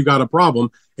fight, then you got a problem,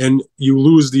 and you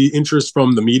lose the interest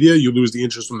from the media. You lose the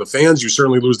interest from the fans. You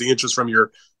certainly lose the interest from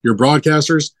your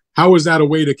broadcasters. How is that a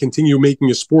way to continue making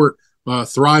a sport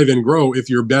thrive and grow if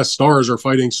your best stars are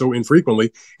fighting so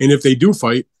infrequently? And if they do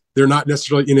fight, they're not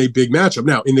necessarily in a big matchup.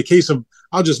 Now, in the case of,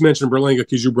 I'll just mention Berlanga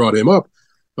because you brought him up.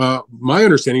 My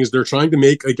understanding is they're trying to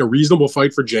make like a reasonable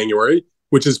fight for January,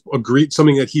 which is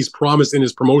something that he's promised in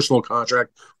his promotional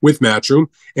contract with Matchroom.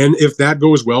 And if that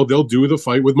goes well, they'll do the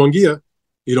fight with Munguia,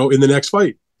 in the next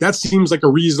fight. That seems like a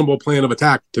reasonable plan of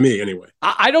attack to me anyway.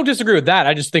 I don't disagree with that.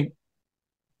 I just think,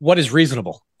 what is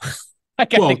reasonable? I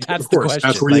think that's the question.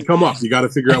 That's where you come up. You got to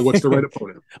figure out what's the right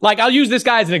opponent. Like, I'll use this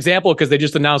guy as an example because they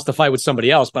just announced the fight with somebody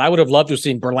else, but I would have loved to have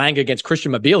seen Berlanga against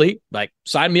Christian Mabili. Like,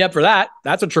 sign me up for that.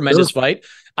 That's a tremendous fight.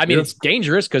 I mean, it's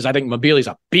dangerous because I think Mabili's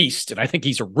a beast, and I think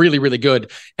he's really, really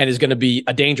good and is going to be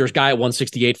a dangerous guy at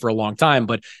 168 for a long time.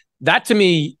 But that, to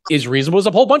me, is reasonable. There's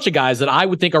a whole bunch of guys that I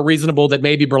would think are reasonable that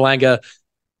maybe Berlanga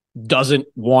doesn't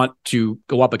want to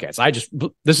go up against.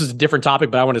 This is a different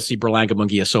topic, but I want to see Berlanga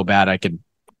Munguia so bad I can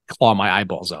claw my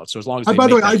eyeballs out. So as long as by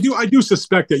the way, I do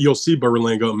suspect that you'll see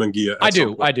Berlanga Munguia. I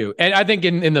do, and I think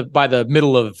by the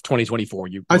middle of 2024,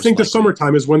 I think the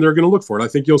summertime is when they're going to look for it. I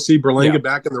think you'll see Berlanga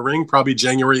back in the ring, probably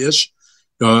January-ish.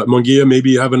 Munguia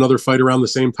maybe have another fight around the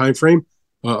same time frame,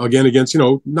 again against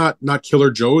not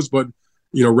killer Joes, but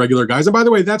regular guys. And by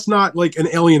the way, that's not like an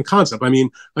alien concept. I mean,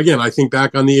 again, I think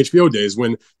back on the HBO days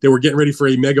when they were getting ready for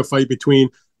a mega fight between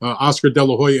Oscar De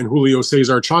La Hoya and Julio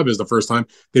Cesar Chavez the first time.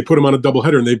 They put them on a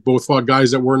doubleheader, and they both fought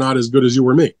guys that were not as good as you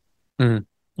or me. Mm-hmm.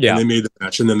 Yeah. And they made the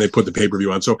match, and then they put the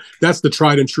pay-per-view on. So that's the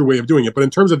tried and true way of doing it. But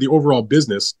in terms of the overall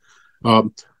business,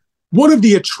 one of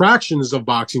the attractions of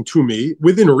boxing to me,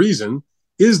 within reason,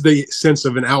 is the sense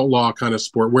of an outlaw kind of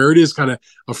sport where it is kind of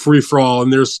a free-for-all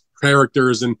and there's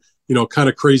characters and kind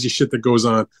of crazy shit that goes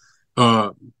on.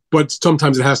 But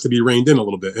sometimes it has to be reined in a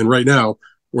little bit. And right now,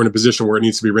 we're in a position where it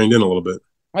needs to be reined in a little bit.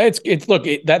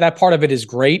 That part of it is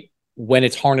great when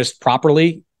it's harnessed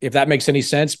properly, if that makes any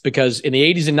sense, because in the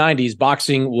 80s and 90s,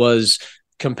 boxing was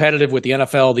competitive with the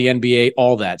NFL, the NBA,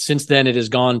 all that. Since then, it has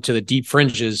gone to the deep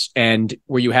fringes, and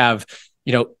where you have,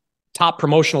 top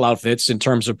promotional outfits in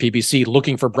terms of PBC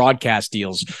looking for broadcast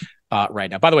deals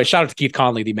right now. By the way, shout out to Keith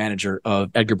Conley, the manager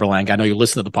of Edgar Berlanga. I know you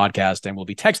listen to the podcast and will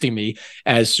be texting me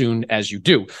as soon as you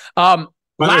do. By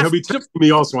the way, he'll be texting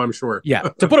me also, I'm sure. Yeah.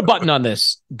 To put a button on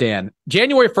this, Dan,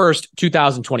 January 1st,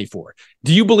 2024,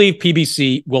 do you believe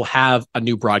PBC will have a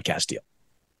new broadcast deal?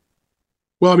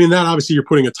 Well, I mean, that obviously you're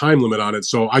putting a time limit on it.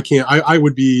 So I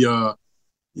would be,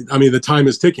 the time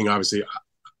is ticking, obviously.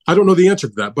 I don't know the answer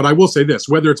to that, but I will say this,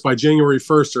 whether it's by January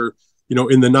 1st or,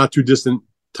 in the not too distant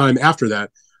time after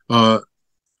that,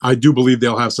 I do believe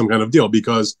they'll have some kind of deal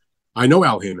because I know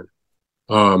Al Heyman.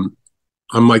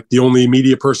 I'm like the only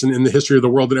media person in the history of the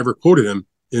world that ever quoted him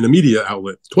in a media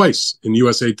outlet twice in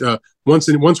USA. Once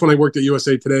when I worked at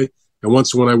USA Today and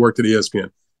once when I worked at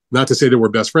ESPN. Not to say that we're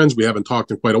best friends. We haven't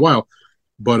talked in quite a while.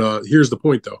 But here's the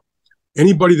point, though.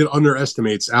 Anybody that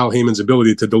underestimates Al Heyman's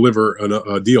ability to deliver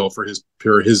a deal for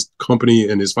his company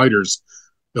and his fighters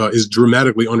is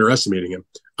dramatically underestimating him.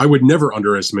 I would never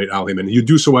underestimate Al Heyman. You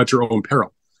do so at your own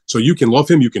peril. So you can love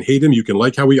him, you can hate him, you can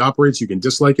like how he operates, you can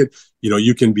dislike it.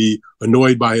 You can be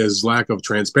annoyed by his lack of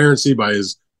transparency, by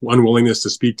his unwillingness to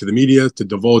speak to the media, to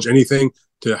divulge anything,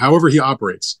 to however he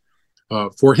operates.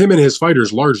 For him and his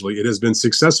fighters, largely, it has been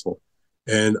successful.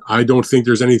 And I don't think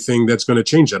there's anything that's going to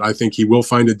change that. I think he will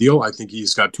find a deal. I think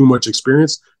he's got too much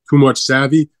experience, too much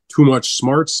savvy, too much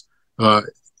smarts,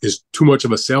 is too much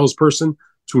of a salesperson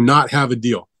to not have a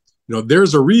deal.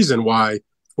 There's a reason why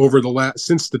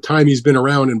since the time he's been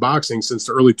around in boxing, since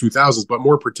the early 2000s, but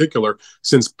more particular,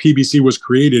 since PBC was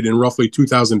created in roughly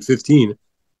 2015,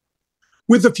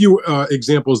 with a few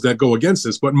examples that go against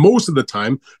this, but most of the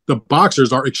time, the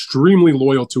boxers are extremely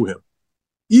loyal to him.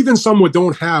 Even some that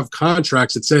don't have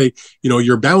contracts that say,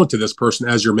 you're bound to this person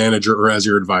as your manager or as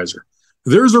your advisor.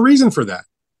 There's a reason for that.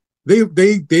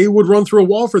 They would run through a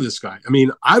wall for this guy. I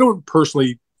mean, I don't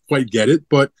personally quite get it,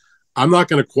 but I'm not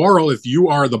going to quarrel if you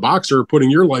are the boxer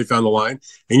putting your life on the line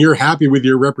and you're happy with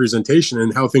your representation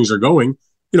and how things are going.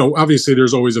 Obviously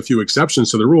there's always a few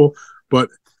exceptions to the rule, but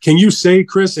can you say,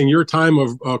 Chris, in your time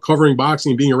of covering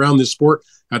boxing, being around this sport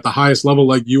at the highest level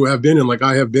like you have been and like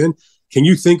I have been, can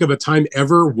you think of a time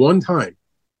ever, one time,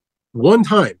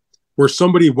 where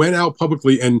somebody went out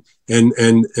publicly and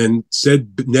said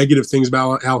negative things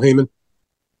about Al Heyman?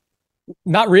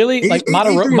 Not really. Like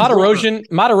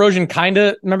Matarosian kind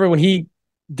of, remember when he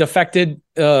defected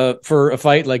for a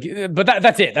fight? Like, but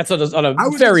that's it. That's on a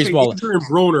very small. Adrian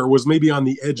Broner was maybe on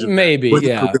the edge of maybe, that,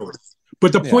 yeah.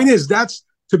 But the point is, that's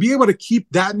to be able to keep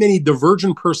that many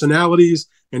divergent personalities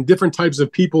and different types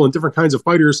of people and different kinds of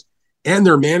fighters and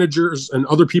their managers and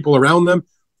other people around them.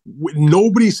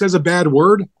 Nobody says a bad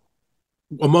word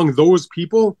among those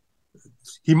people.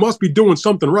 He must be doing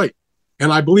something right.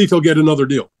 And I believe he'll get another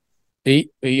deal.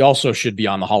 He also should be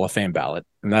on the Hall of Fame ballot.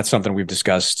 And that's something we've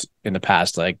discussed in the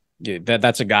past. Like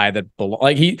that's a guy that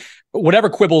whatever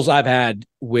quibbles I've had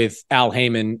with Al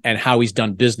Heyman and how he's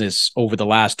done business over the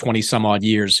last 20 some odd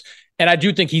years. And I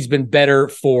do think he's been better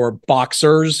for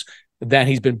boxers than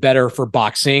he's been better for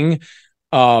boxing.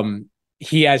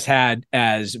 He has had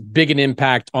as big an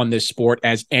impact on this sport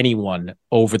as anyone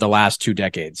over the last 2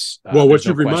 decades. Well, what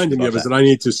you've reminded me of is that I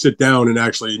need to sit down and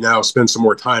actually now spend some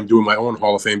more time doing my own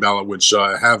Hall of Fame ballot, which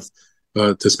I have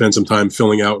to spend some time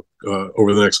filling out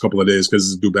over the next couple of days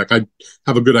because it's due back. I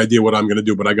have a good idea what I'm going to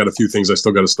do, but I got a few things I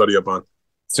still got to study up on.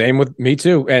 Same with me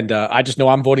too. And I just know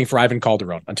I'm voting for Ivan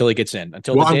Calderon until he gets in. I'm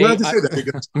glad to say that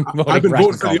because I've been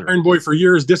voting for the Iron Boy for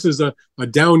years. This is a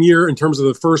down year in terms of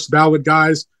the first ballot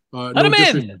guys. Let him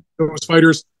in. Those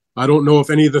fighters. I don't know if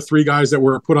any of the three guys that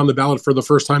were put on the ballot for the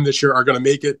first time this year are going to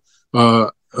make it.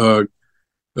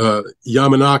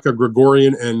 Yamanaka,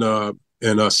 Gregorian, and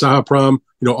Sahapram,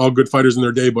 all good fighters in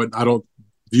their day, but I don't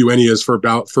view any as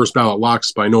first ballot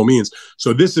locks by no means.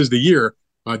 So this is the year.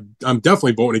 I'm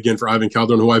definitely voting again for Ivan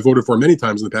Calderon, who I voted for many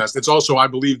times in the past. It's also, I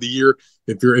believe, the year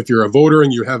if you're a voter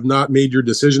and you have not made your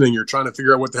decision and you're trying to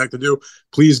figure out what the heck to do,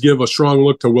 please give a strong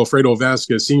look to Wilfredo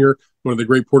Vasquez Sr., one of the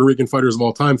great Puerto Rican fighters of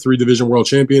all time, 3-division world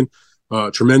champion,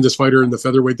 tremendous fighter in the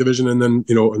featherweight division, and then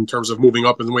in terms of moving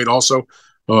up in weight also.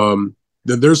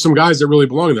 There's some guys that really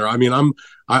belong there. I mean,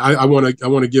 I want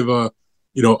to give a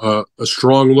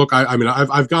strong look.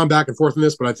 I've gone back and forth in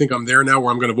this, but I think I'm there now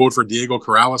where I'm going to vote for Diego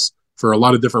Corrales for a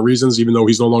lot of different reasons, even though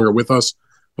he's no longer with us.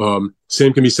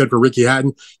 Same can be said for Ricky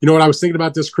Hatton. You know what? I was thinking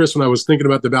about this, Chris, when I was thinking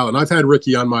about the ballot, and I've had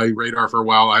Ricky on my radar for a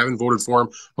while. I haven't voted for him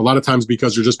a lot of times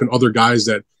because there's just been other guys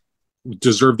that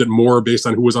deserved it more based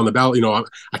on who was on the ballot.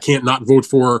 I can't not vote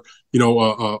for,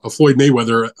 a Floyd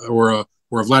Mayweather or a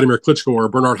Vladimir Klitschko or a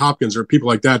Bernard Hopkins or people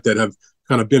like that have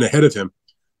kind of been ahead of him.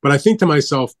 But I think to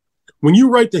myself, when you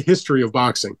write the history of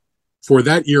boxing for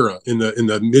that era in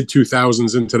the mid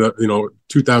 2000s into the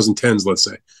 2010s, let's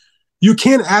say, you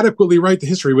can't adequately write the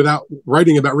history without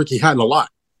writing about Ricky Hatton a lot.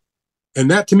 And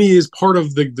that to me is part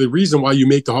of the reason why you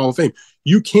make the Hall of Fame.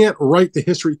 You can't write the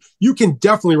history. You can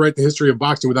definitely write the history of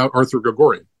boxing without Arthur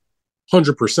Gregorian,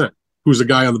 100%, who's a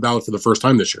guy on the ballot for the first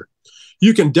time this year.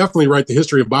 You can definitely write the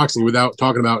history of boxing without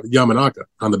talking about Yamanaka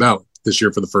on the ballot this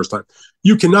year for the first time.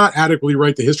 You cannot adequately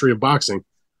write the history of boxing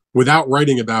without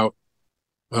writing about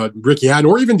Ricky Hatton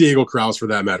or even Diego Corrales for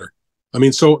that matter. I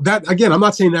mean, so that, again, I'm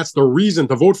not saying that's the reason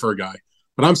to vote for a guy,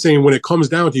 but I'm saying when it comes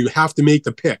down to you have to make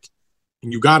the pick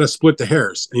and you got to split the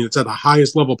hairs and it's at the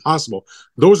highest level possible.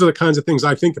 Those are the kinds of things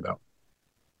I think about.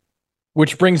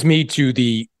 Which brings me to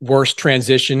the worst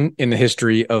transition in the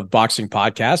history of boxing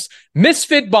podcasts,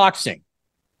 Misfit Boxing.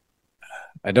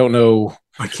 I don't know.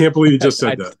 I can't believe you just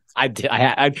said that. I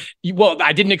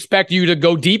didn't expect you to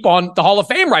go deep on the Hall of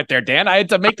Fame right there, Dan. I had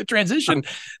to make the transition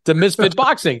to Misfit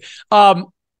Boxing.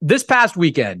 This past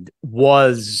weekend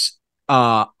was,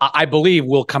 I believe,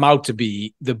 will come out to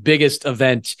be the biggest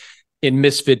event in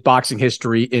Misfit Boxing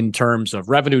history in terms of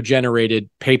revenue generated,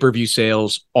 pay-per-view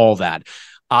sales, all that.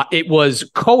 It was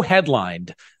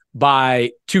co-headlined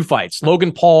by two fights,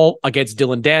 Logan Paul against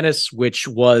Dylan Dennis, which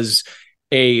was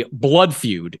a blood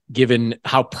feud, given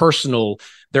how personal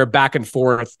their back and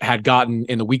forth had gotten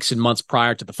in the weeks and months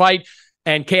prior to the fight.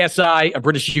 And KSI, a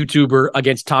British YouTuber,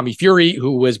 against Tommy Fury,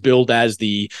 who was billed as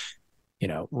the,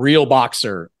 real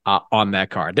boxer on that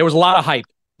card. There was a lot of hype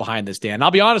behind this, Dan.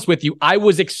 I'll be honest with you. I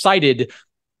was excited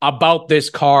about this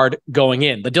card going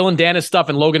in. The Dylan Dennis stuff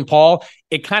and Logan Paul,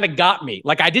 it kind of got me.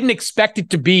 Like, I didn't expect it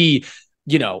to be,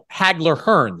 Hagler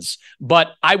Hearns,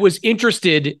 but I was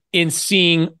interested in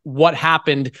seeing what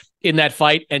happened in that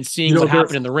fight and seeing what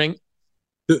happened in the ring.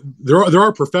 There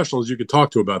are professionals you could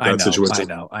talk to about that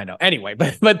situation. I know. Anyway,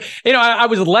 but I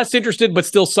was less interested, but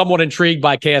still somewhat intrigued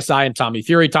by KSI and Tommy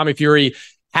Fury. Tommy Fury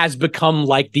has become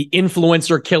like the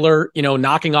influencer killer,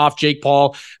 knocking off Jake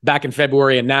Paul back in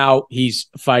February, and now he's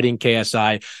fighting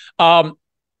KSI.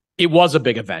 It was a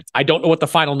big event. I don't know what the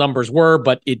final numbers were,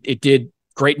 but it did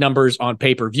great numbers on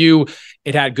pay-per-view.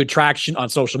 It had good traction on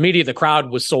social media. The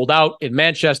crowd was sold out in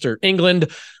Manchester,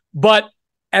 England. But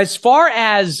as far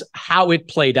as how it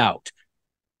played out,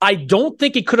 I don't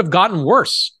think it could have gotten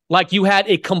worse. Like, you had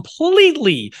a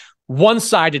completely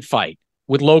one-sided fight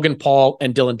with Logan Paul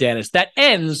and Dylan Dennis that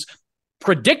ends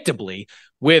predictably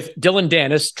with Dylan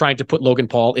Dennis trying to put Logan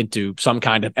Paul into some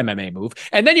kind of MMA move.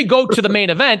 And then you go to the main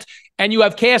event and you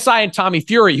have KSI and Tommy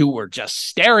Fury, who were just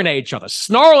staring at each other,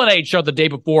 snarling at each other the day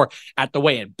before at the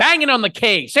weigh-in, banging on the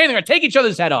cage, saying they're going to take each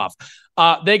other's head off.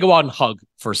 They go out and hug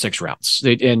for 6 rounds.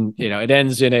 It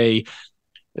ends in a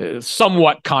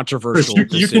somewhat controversial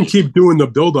Chris, you can keep doing the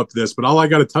build-up to this, but all I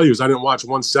got to tell you is I didn't watch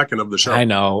 1 second of the show. I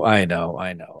know.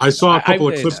 I saw a couple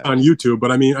of clips on YouTube,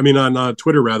 but I mean on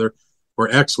Twitter rather, or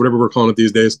X, whatever we're calling it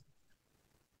these days.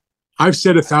 I've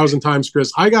said 1,000 times,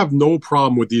 Chris, I have no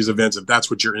problem with these events if that's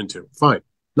what you're into. Fine.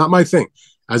 Not my thing.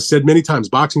 I've said many times,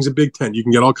 boxing's a big tent. You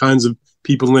can get all kinds of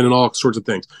people in and all sorts of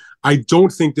things. I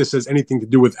don't think this has anything to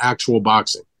do with actual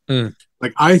boxing.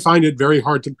 Like, I find it very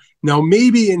hard to... Now,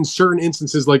 maybe in certain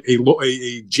instances, like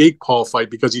a Jake Paul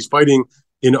fight, because he's fighting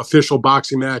in official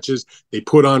boxing matches, they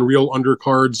put on real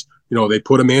undercards. They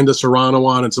put Amanda Serrano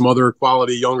on and some other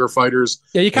quality younger fighters.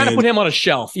 Yeah, you kind of put him on a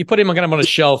shelf. You put him on a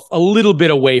shelf a little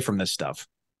bit away from this stuff.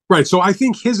 Right. So I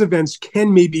think his events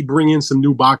can maybe bring in some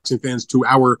new boxing fans to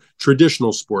our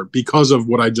traditional sport because of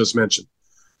what I just mentioned.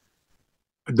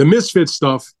 The Misfit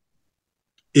stuff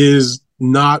is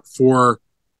not for,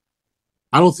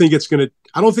 I don't think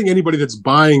anybody that's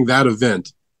buying that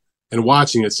event and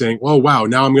watching it saying, oh, wow,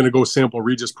 now I'm going to go sample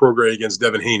Regis Prograis against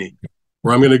Devin Haney,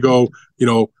 or I'm going to go,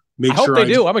 make sure I hope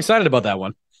they do. I'm excited about that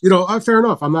one. Fair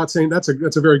enough. I'm not saying that's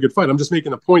a very good fight. I'm just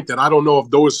making the point that I don't know if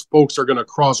those folks are going to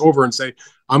cross over and say,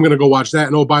 I'm going to go watch that.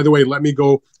 And, oh, by the way, let me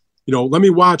go, let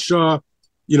me watch, the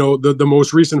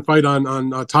most recent fight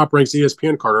on Top Rank's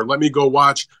ESPN card, or let me go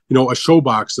watch, a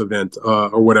Showbox event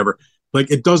or whatever. Like,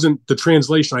 the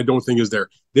translation I don't think is there.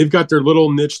 They've got their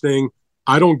little niche thing.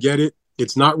 I don't get it.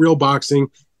 It's not real boxing.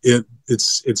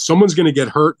 It's someone's going to get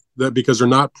hurt because they're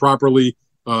not properly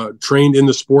trained in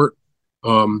the sport.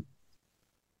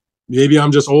 Maybe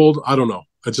I'm just old. I don't know.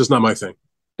 It's just not my thing.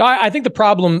 I think the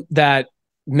problem that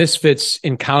Misfits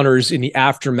encounters in the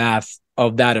aftermath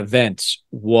of that event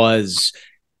was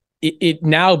it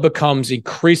now becomes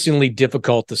increasingly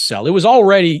difficult to sell. It was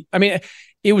already an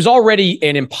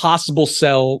impossible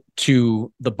sell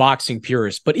to the boxing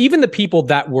purists, but even the people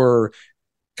that were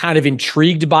kind of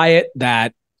intrigued by it,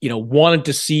 that, wanted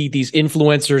to see these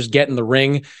influencers get in the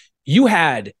ring, you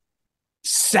had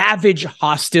savage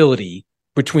hostility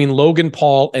between Logan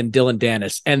Paul and Dylan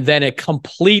Dennis, and then a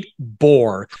complete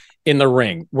bore in the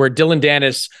ring where Dylan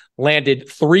Dennis landed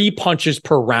 3 punches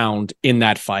per round in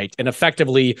that fight and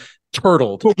effectively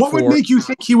turtled. But what would make you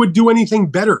think he would do anything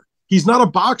better? He's not a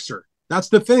boxer. That's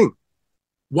the thing.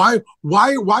 Why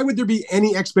would there be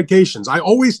any expectations? I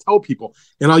always tell people,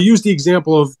 and I'll use the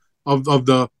example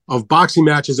of boxing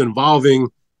matches involving,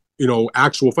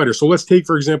 actual fighters. So let's take,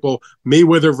 for example,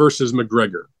 Mayweather versus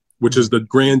McGregor, which is the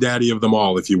granddaddy of them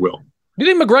all, if you will. Do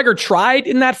you think McGregor tried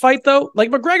in that fight, though? Like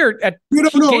McGregor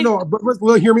No.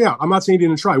 But hear me out. I'm not saying he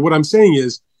didn't try. What I'm saying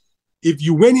is, if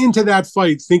you went into that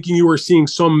fight thinking you were seeing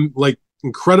some like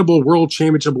incredible world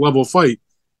championship level fight,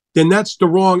 then that's the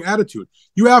wrong attitude.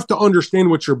 You have to understand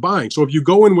what you're buying. So if you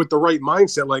go in with the right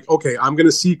mindset, like, okay, I'm going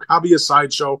to see probably a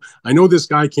sideshow. I know this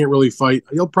guy can't really fight.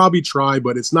 He'll probably try,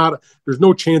 but there's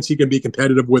no chance he can be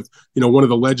competitive with, one of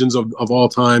the legends of all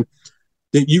time.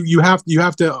 That you have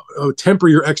to temper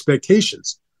your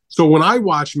expectations. So when I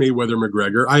watched Mayweather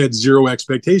McGregor, I had zero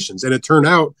expectations, and it turned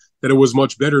out that it was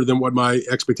much better than what my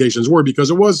expectations were because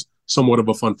it was somewhat of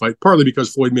a fun fight, partly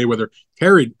because Floyd Mayweather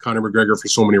carried Conor McGregor for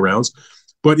so many rounds.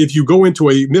 But if you go into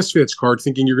a Misfits card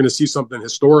thinking you're going to see something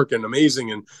historic and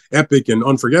amazing and epic and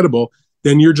unforgettable,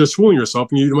 then you're just fooling yourself,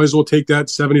 and you might as well take that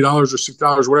 $70 or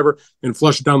 $60, whatever, and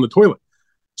flush it down the toilet.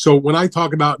 So when I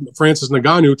talk about Francis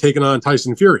Ngannou taking on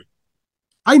Tyson Fury,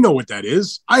 I know what that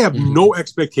is. I have no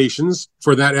expectations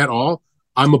for that at all.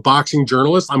 I'm a boxing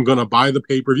journalist. I'm going to buy the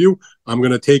pay-per-view. I'm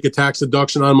going to take a tax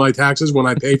deduction on my taxes when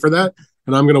I pay for that,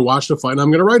 and I'm going to watch the fight, and I'm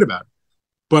going to write about it.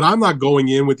 But I'm not going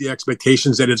in with the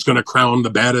expectations that it's going to crown the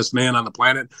baddest man on the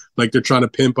planet like they're trying to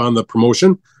pimp on the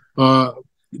promotion.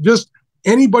 Just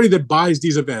anybody that buys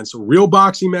these events, a real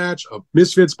boxing match, a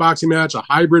Misfits boxing match, a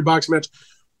hybrid boxing match,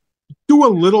 do a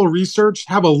little research,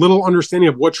 have a little understanding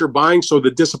of what you're buying so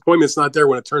the disappointment's not there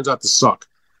when it turns out to suck.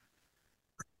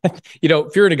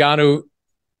 Fury Ngannou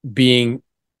being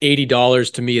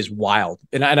 $80 to me is wild.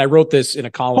 And I wrote this in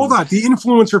a column. Hold on. The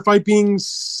influencer fight being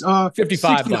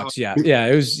 $55. Yeah.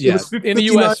 It was in the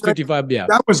US, 55. Yeah.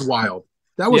 That was wild.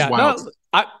 That was wild.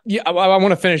 No, I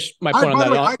want to finish my point on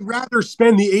that. I'd rather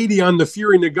spend the 80 on the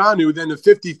Fury Ngannou than the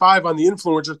 55 on the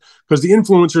influencers, because the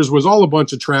influencers was all a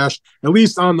bunch of trash. At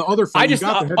least on the other fight, you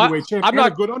got the heavyweight champ.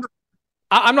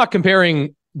 I'm not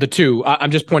comparing the two.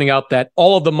 I'm just pointing out that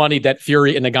all of the money that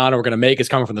Fury and Ngannou are going to make is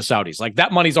coming from the Saudis. Like,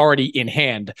 that money's already in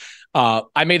hand.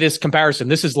 I made this comparison.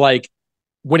 This is like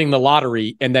winning the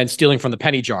lottery and then stealing from the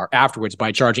penny jar afterwards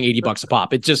by charging $80 a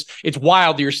pop. It's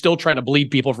wild that you're still trying to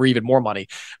bleed people for even more money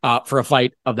for a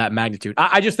fight of that magnitude.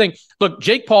 I just think, look,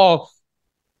 Jake Paul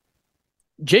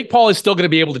is still going to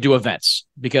be able to do events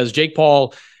because Jake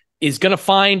Paul is going to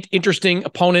find interesting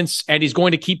opponents, and he's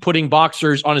going to keep putting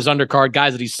boxers on his undercard,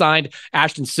 guys that he's signed.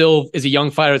 Ashton Silva is a young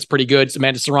fighter that's pretty good.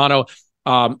 Amanda Serrano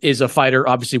is a fighter,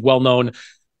 obviously well-known.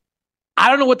 I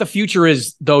don't know what the future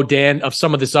is, though, Dan, of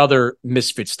some of this other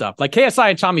Misfit stuff. Like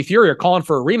KSI and Tommy Fury are calling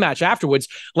for a rematch afterwards,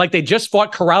 like they just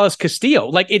fought Corrales Castillo.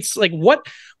 Like, it's like, what?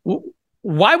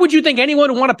 Why would you think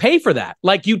anyone would want to pay for that?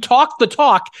 Like, you talked the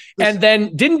talk and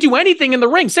then didn't do anything in the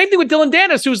ring. Same thing with Dylan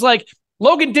Dennis, who's like,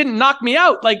 Logan didn't knock me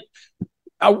out. Like,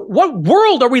 what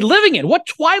world are we living in? What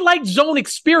Twilight Zone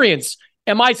experience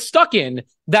am I stuck in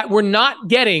that we're not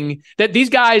getting, that these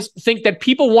guys think that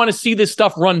people want to see this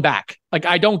stuff run back? Like,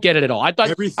 I don't get it at all. I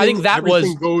think that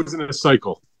everything goes in a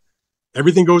cycle.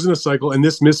 Everything goes in a cycle, and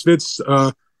this Misfits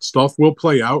stuff will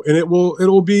play out, and it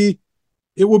will be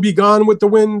gone with the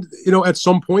wind, at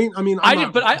some point. I mean, I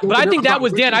think that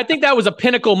was Dan. I think that was a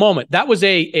pinnacle moment. That was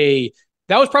that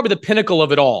was probably the pinnacle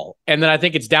of it all, and then I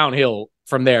think it's downhill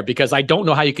from there because I don't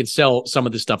know how you can sell some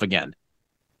of this stuff again.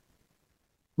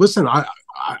 Listen,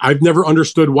 I've never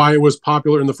understood why it was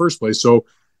popular in the first place. So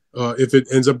if it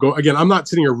ends up going again, I'm not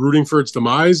sitting here rooting for its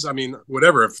demise. I mean,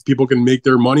 whatever. If people can make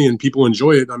their money and people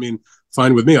enjoy it, I mean,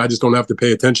 fine with me. I just don't have to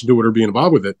pay attention to it or be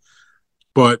involved with it.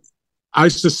 But I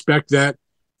suspect that,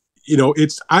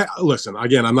 listen,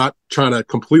 again, I'm not trying to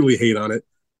completely hate on it,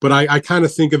 but I kind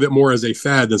of think of it more as a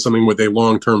fad than something with a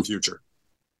long-term future.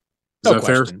 Is that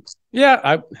fair?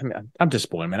 Yeah, I'm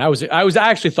disappointed, man. I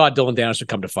actually thought Dylan Danis would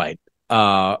come to fight.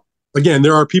 Again,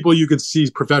 there are people you could see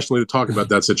professionally to talk about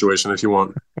that situation if you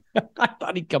want. I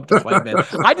thought he'd come to fight, man.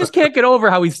 I just can't get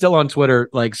over how he's still on Twitter,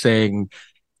 like saying,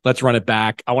 "Let's run it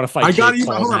back. I want to fight." I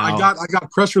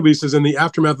got press releases in the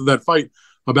aftermath of that fight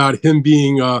about him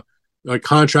being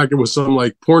contracted with some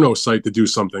like porno site to do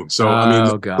something. So I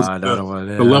mean,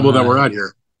 the level that we're at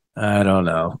here. I don't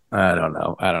know. All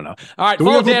right,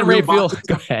 follow Dan Rayfield.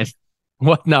 Go ahead.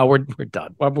 What? No, we're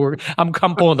done. I'm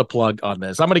pulling the plug on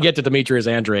this. I'm going to get to Demetrius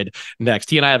Andrade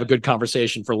next. He and I have a good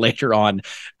conversation for later on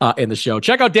in the show.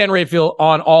 Check out Dan Rayfield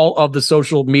on all of the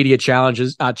social media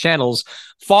channels.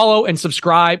 Follow and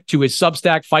subscribe to his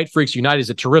Substack. Fight Freaks United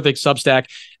is a terrific Substack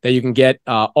that you can get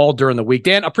all during the week.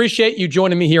 Dan, appreciate you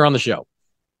joining me here on the show.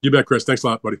 You bet, Chris. Thanks a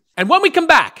lot, buddy. And when we come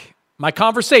back, my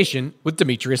conversation with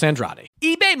Demetrius Andrade.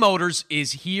 eBay Motors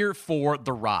is here for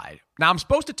the ride. Now, I'm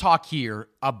supposed to talk here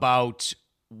about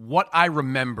what I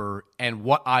remember and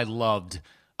what I loved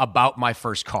about my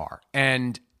first car.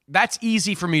 And that's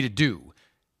easy for me to do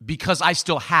because I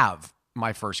still have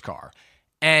my first car.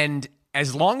 And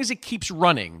as long as it keeps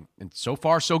running, and so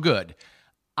far so good,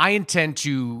 I intend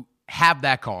to have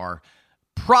that car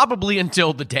probably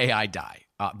until the day I die.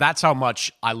 That's how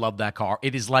much I love that car.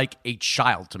 It is like a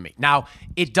child to me. Now,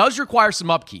 it does require some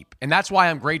upkeep, and that's why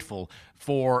I'm grateful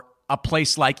for a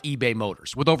place like eBay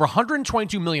Motors. With over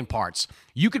 122 million parts,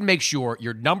 you can make sure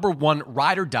your number one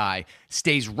ride or die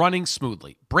stays running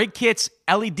smoothly. Brake kits,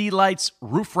 LED lights,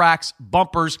 roof racks,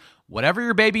 bumpers, whatever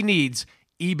your baby needs,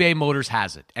 eBay Motors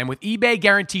has it. And with eBay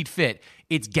Guaranteed Fit,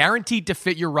 it's guaranteed to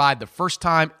fit your ride the first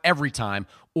time, every time,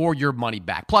 or your money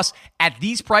back. Plus, at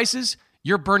these prices,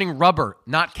 you're burning rubber,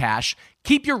 not cash.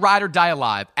 Keep your ride or die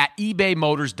alive at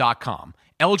ebaymotors.com.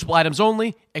 Eligible items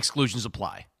only. Exclusions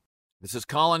apply. This is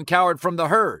Colin Cowherd from The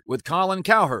Herd with Colin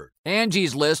Cowherd.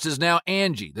 Angie's List is now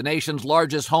Angie, the nation's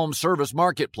largest home service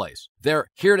marketplace. They're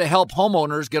here to help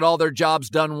homeowners get all their jobs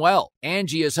done well.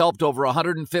 Angie has helped over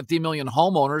 150 million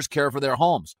homeowners care for their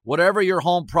homes. Whatever your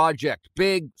home project,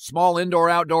 big, small,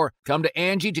 indoor, outdoor, come to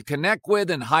Angie to connect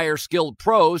with and hire skilled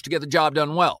pros to get the job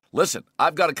done well. Listen,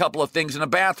 I've got a couple of things in a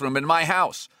bathroom in my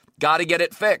house. Got to get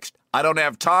it fixed. I don't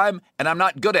have time, and I'm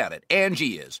not good at it.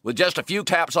 Angie is. With just a few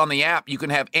taps on the app, you can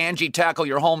have Angie tackle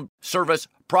your home service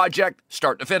project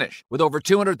start to finish. With over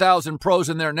 200,000 pros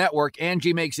in their network,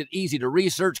 Angie makes it easy to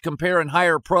research, compare, and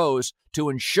hire pros to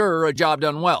ensure a job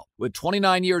done well. With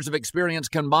 29 years of experience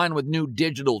combined with new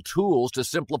digital tools to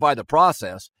simplify the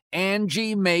process,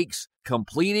 Angie makes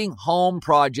completing home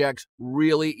projects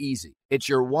really easy. It's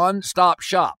your one-stop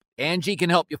shop. Angie can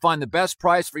help you find the best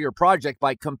price for your project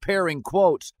by comparing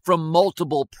quotes from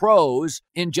multiple pros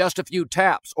in just a few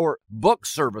taps, or book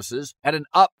services at an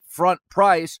upfront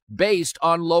price based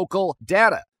on local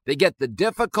data. They get the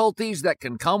difficulties that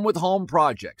can come with home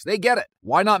projects. They get it.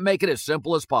 Why not make it as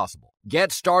simple as possible?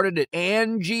 Get started at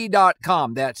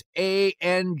Angie.com. That's ANGI.com,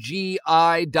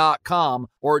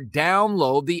 or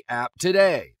download the app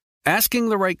today. Asking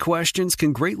the right questions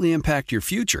can greatly impact your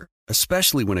future,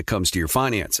 especially when it comes to your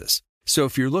finances. So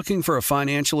if you're looking for a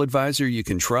financial advisor you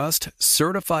can trust,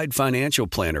 certified financial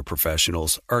planner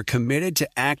professionals are committed to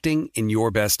acting in your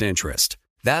best interest.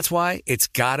 That's why it's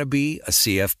got to be a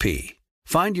CFP.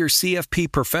 Find your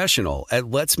CFP professional at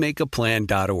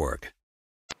letsmakeaplan.org.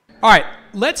 All right,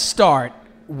 let's start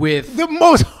with the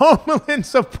most humbling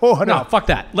supporter. No, fuck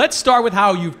that. Let's start with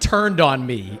how you've turned on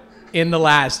me in the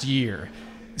last year.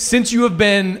 Since you have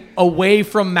been away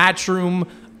from Matchroom,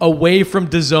 away from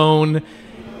DAZN,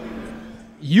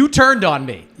 you turned on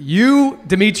me. You,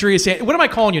 Demetrius, what am I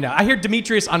calling you now? I hear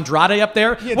Demetrius Andrade up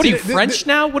there. Yeah, what are you, French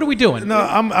now? What are we doing? No,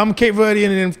 I'm Cape Verdean,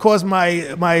 and of course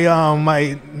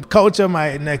my culture,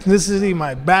 my ethnicity,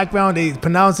 my background, they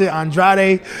pronounce it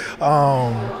Andrade.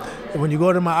 When you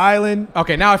go to my island.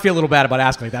 Okay, now I feel a little bad about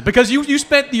asking like that, because you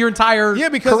spent your entire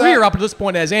career up to this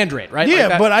point as Andrade, right? Yeah,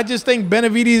 like but I just think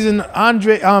Benavides and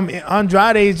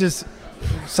Andrade is just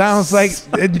Sounds like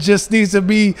it just needs to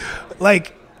be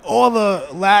like all the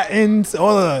Latins,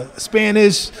 all the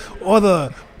Spanish, all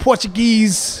the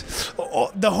Portuguese,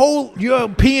 the whole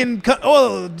European,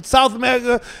 all South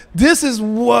America. This is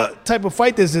what type of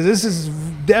fight this is. This is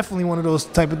definitely one of those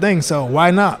type of things. So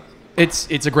why not? It's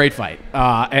a great fight.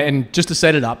 And just to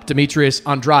set it up, Demetrius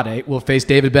Andrade will face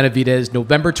David Benavidez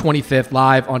November 25th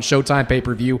live on Showtime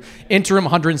pay-per-view. Interim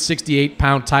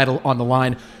 168-pound title on the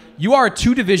line. You are a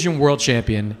 2-division world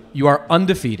champion. You are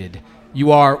undefeated.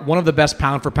 You are one of the best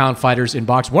pound-for-pound fighters in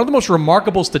boxing. One of the most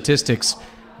remarkable statistics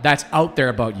that's out there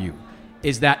about you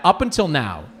is that up until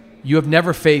now, you have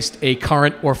never faced a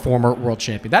current or former world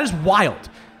champion. That is wild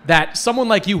that someone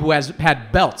like you who has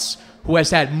had belts, who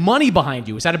has had money behind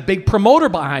you, has had a big promoter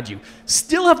behind you,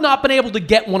 still have not been able to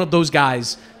get one of those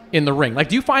guys in the ring. Like,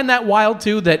 do you find that wild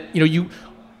too, that,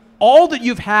 all that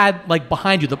you've had like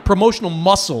behind you, the promotional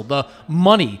muscle, the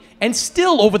money, and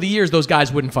still over the years those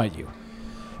guys wouldn't fight you?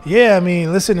 Yeah, I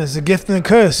mean, listen, it's a gift and a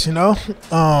curse,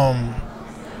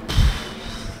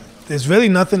 There's really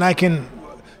nothing I can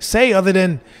say other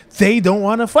than they don't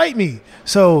want to fight me.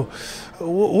 So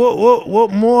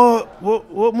what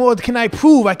more can I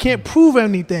prove? I can't prove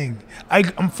anything.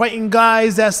 I'm fighting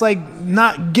guys that's like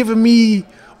not giving me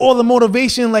all the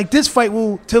motivation like this fight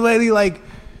will to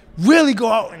really go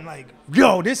out and like,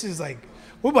 yo, this is like,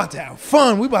 we're about to have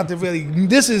fun. We about to really,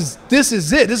 this is it.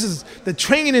 This is, the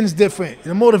training is different.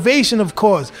 The motivation, of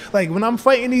course. Like when I'm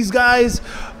fighting these guys,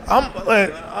 I'm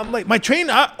like my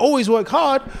training, I always work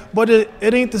hard, but it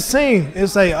ain't the same.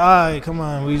 It's like, all right, come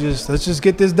on, let's just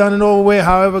get this done and over with,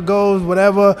 however it goes,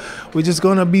 whatever. We're just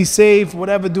gonna be safe,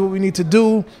 whatever, do what we need to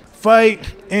do,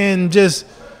 fight, and just,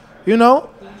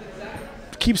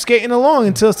 keep skating along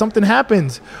until something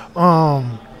happens.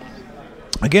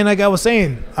 Again, like I was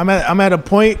saying, I'm at a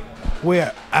point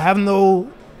where I have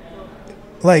no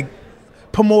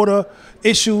promoter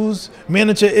issues,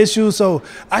 manager issues, so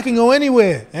I can go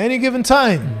anywhere at any given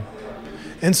time.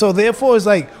 And so therefore it's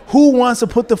like, who wants to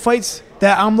put the fights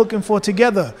that I'm looking for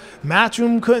together?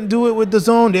 Matchroom couldn't do it with the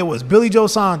Zone. There was Billy Joe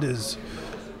Saunders,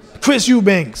 Chris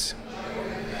Eubanks,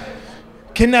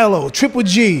 Canelo, Triple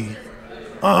G,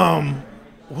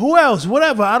 who else?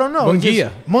 Whatever. I don't know.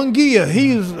 Munguia.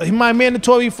 He's my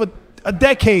mandatory for a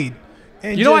decade.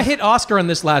 And I hit Oscar on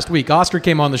this last week. Oscar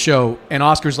came on the show, and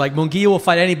Oscar's like, Munguia will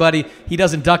fight anybody. He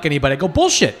doesn't duck anybody. I go,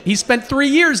 bullshit. He spent 3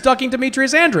 years ducking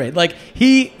Demetrius Andrade. Like,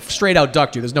 he straight out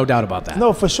ducked you. There's no doubt about that.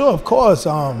 No, for sure. Of course.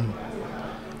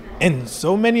 And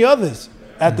so many others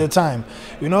at the time.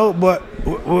 But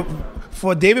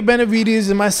for David Benavidez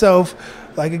and myself,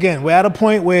 like, again, we're at a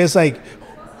point where it's like,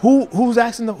 Who's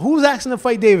asking to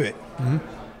fight David?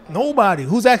 Mm-hmm. Nobody.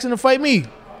 Who's asking to fight me?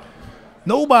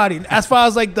 Nobody. As far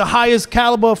as like the highest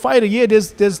caliber fighter, yeah,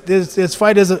 there's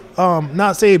fighters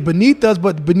not say beneath us,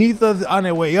 but beneath us on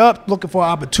their way up, looking for an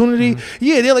opportunity. Mm-hmm.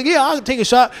 Yeah, they're like, yeah, I'll take a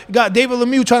shot. Got David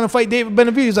Lemieux trying to fight David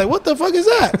Benavidez. He's like, what the fuck is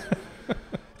that?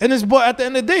 But at the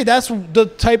end of the day, that's the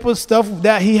type of stuff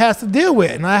that he has to deal with,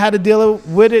 and I had to deal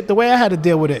with it the way I had to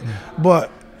deal with it. Mm-hmm.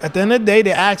 But at the end of the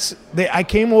day, I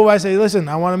came over, I said, listen,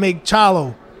 I want to make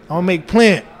Charlo. I want to make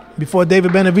Plant before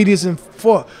David Benavidez and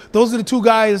fought. Those are the two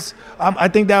guys. I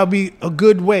think that would be a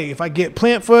good way. If I get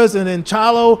Plant first and then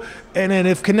Charlo, and then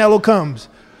if Canelo comes.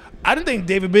 I didn't think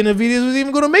David Benavidez was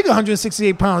even going to make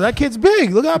 168 pounds. That kid's big.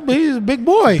 Look how big. He's a big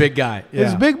boy. Big guy. Yeah.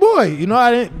 He's a big boy.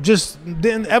 I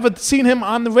didn't ever seen him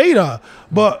on the radar.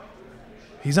 But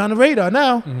he's on the radar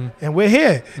now, and we're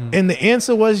here. Mm-hmm. And the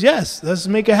answer was yes. Let's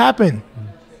make it happen.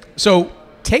 So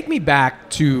take me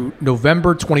back to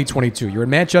November 2022. You're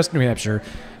in Manchester, New Hampshire.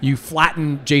 You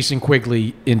flattened Jason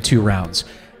Quigley in 2 rounds.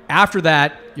 After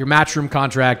that, your Matchroom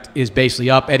contract is basically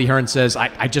up. Eddie Hearn says,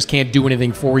 I just can't do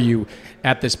anything for you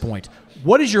at this point.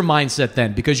 What is your mindset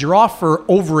then? Because you're off for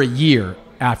over a year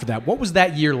after that. What was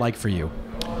that year like for you?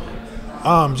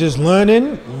 Just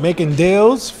learning, making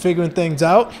deals, figuring things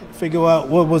out, figure out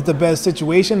what was the best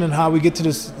situation and how we get to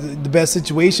the best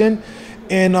situation.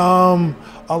 And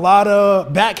a lot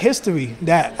of back history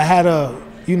that I had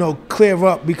to, clear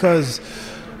up, because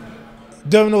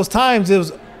during those times there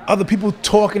was other people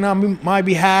talking on my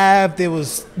behalf. There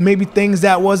was maybe things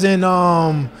that wasn't,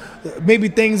 maybe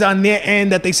things on their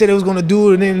end that they said they was going to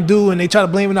do and didn't do, and they try to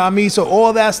blame it on me. So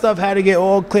all that stuff had to get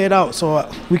all cleared out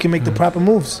so we can make the proper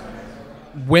moves.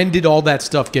 When did all that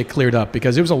stuff get cleared up?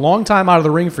 Because it was a long time out of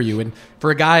the ring for you. And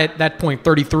for a guy at that point,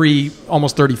 33,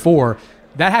 almost 34,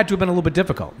 that had to have been a little bit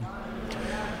difficult.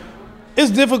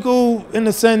 It's difficult in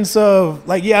the sense of,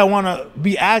 like, yeah, I want to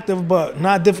be active, but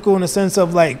not difficult in the sense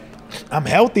of, like, I'm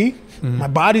healthy. Mm-hmm. My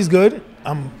body's good.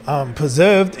 I'm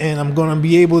preserved, and I'm going to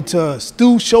be able to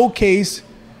still showcase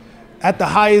at the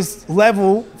highest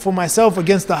level for myself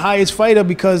against the highest fighter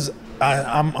because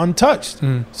I'm untouched.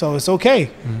 So it's okay.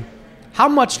 How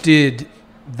much did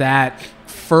that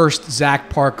first Zach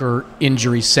Parker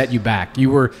injury set you back?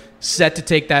 You were set to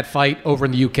take that fight over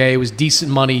in the UK. It was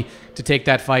decent money to take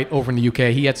that fight over in the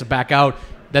UK. He had to back out.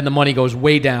 Then the money goes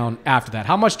way down after that.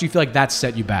 How much do you feel like that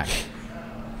set you back?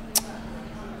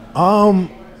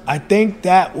 I think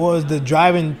that was the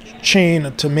driving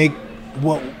chain to make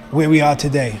where we are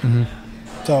today.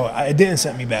 So it didn't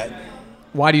set me back.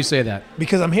 Why do you say that?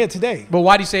 Because I'm here today. But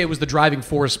why do you say it was the driving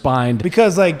force behind?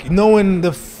 Because like knowing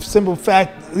the simple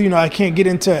fact, I can't get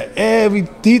into every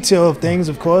detail of things.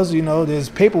 Of course, there's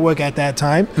paperwork at that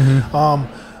time.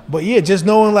 But yeah, just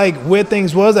knowing like where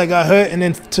things was, I got hurt, and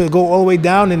then to go all the way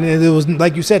down, and then it was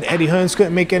like you said, Eddie Hearns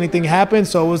couldn't make anything happen.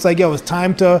 So it was like, it's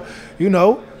time to,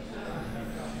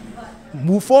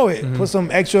 move forward, put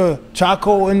some extra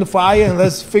charcoal in the fire, and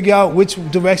let's figure out which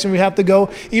direction we have to go,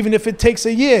 even if it takes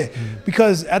a year.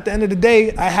 Because at the end of the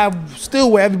day, I have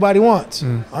still what everybody wants.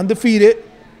 Undefeated,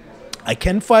 I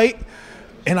can fight,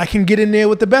 and I can get in there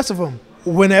with the best of them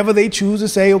whenever they choose to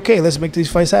say, okay, let's make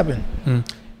these fights happen.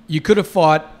 You could have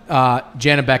fought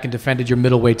Janibek and defended your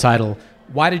middleweight title.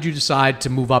 Why did you decide to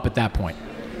move up at that point?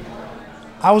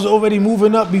 I was already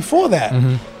moving up before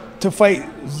that to fight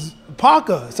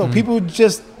Parker. So people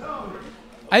just...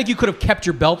 I think you could have kept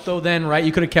your belt, though, then, right?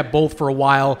 You could have kept both for a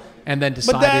while and then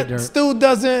decided... But that still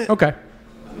doesn't... Okay.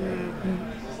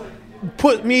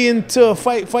 Put me into a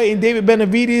fighting David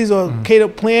Benavidez or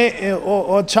Caleb Plant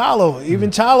or Charlo. Even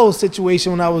Charlo's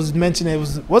situation, when I was mentioning it,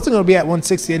 wasn't going to be at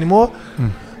 160 anymore.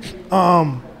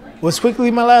 Was quickly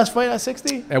my last fight at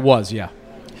 60? It was, yeah.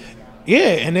 Yeah,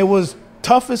 and it was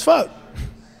tough as fuck.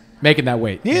 Making that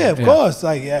weight. Yeah, of course.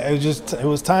 Like, it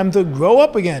was time to grow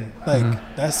up again.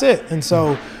 Like, that's it. And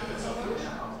so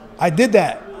I did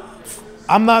that.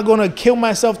 I'm not going to kill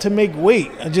myself to make weight.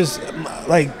 I just,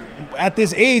 like, at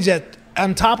this age,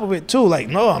 on top of it, too. Like,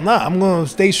 no, I'm not. I'm going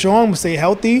to stay strong, stay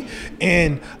healthy,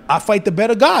 and I fight the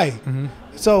better guy.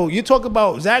 So you talk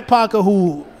about Zach Parker,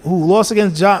 who lost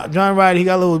against John Ryder. He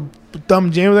got a little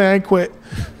thumb jammed and I quit.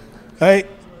 Right?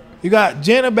 You got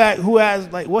Janibek, who has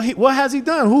like what has he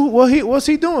done? What's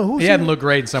he doing? He hadn't looked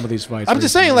great in some of these fights. I'm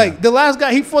just saying, like the last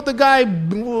guy, he fought the guy,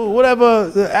 whatever,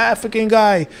 the African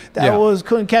guy that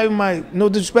couldn't carry my, no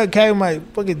disrespect, carry my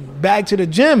fucking bag to the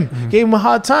gym. Gave him a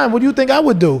hard time. What do you think I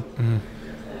would do?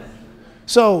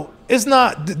 So it's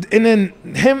not, and then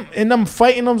him and them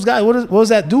fighting those guys. What does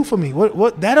that do for me?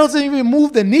 What that doesn't even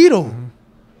move the needle.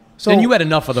 So, and you had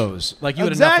enough of those. Like you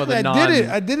had enough of the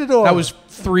I did it all. That was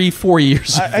 3-4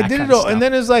 years. I did it all. And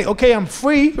then it's like, okay, I'm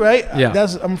free, right? Yeah.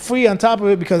 I'm free on top of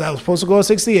it because I was supposed to go at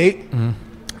 68.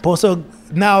 Supposed to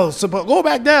now go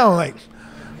back down. Like,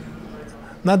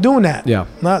 not doing that. Yeah.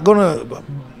 Not gonna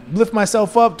lift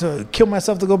myself up to kill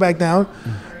myself to go back down.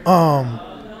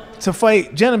 To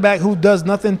fight Janibek, who does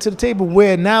nothing to the table.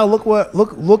 Where now look at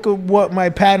what my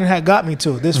pattern had got me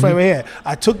to. This fight right here.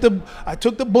 I took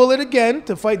the bullet again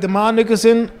to fight DeMond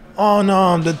Nicholson on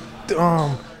the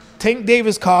Tank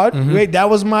Davis card. Right, that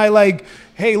was my like,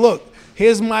 hey, look,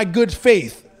 here's my good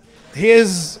faith.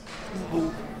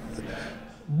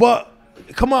 But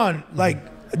come on, like.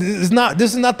 This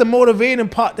is not the motivating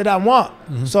part that I want.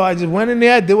 So I just went in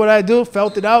there, did what I do,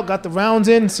 felt it out, got the rounds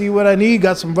in, see what I need,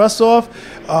 got some rust off.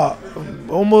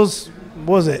 Almost, what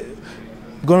was it?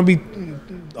 Going to be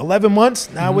 11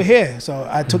 months. Now we're here. So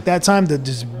I took that time to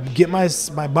just get my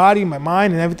body, my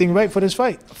mind, and everything right for this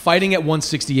fight. Fighting at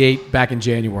 168 back in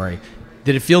January,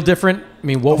 did it feel different? I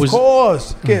mean, what was? Of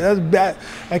course. That's bad.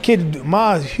 That kid,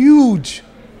 Ma's huge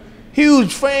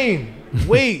frame,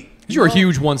 weight. You were a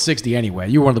huge 160 anyway.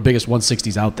 You were one of the biggest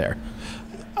 160s out there.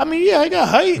 I mean, yeah, I got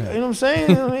height. You know what I'm saying?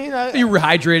 You were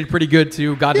hydrated pretty good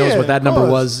too. God knows what that number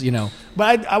was.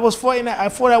 But I was fighting. I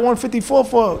fought at 154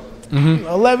 for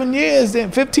 11 years,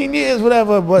 then 15 years,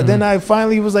 whatever. But then I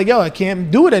finally was like, yo, I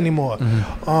can't do it anymore.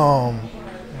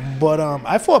 But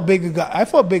I fought big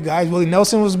guys. Willie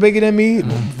Nelson was bigger than me.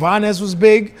 Varnes was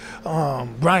big.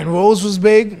 Brian Rose was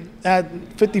big at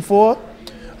 54.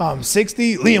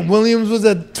 60. Liam Williams was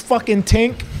a fucking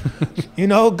tank.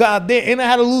 God damn. And I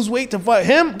had to lose weight to fight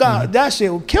him. God, that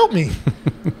shit killed me.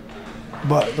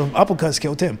 But the uppercuts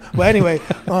killed him. But anyway,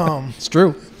 it's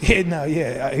true.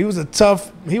 Yeah, he was a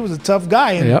tough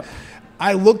guy. And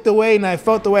I looked away and I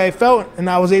felt the way I felt, and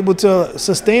I was able to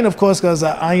sustain, of course, because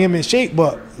I am in shape.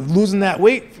 But losing that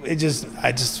weight, I just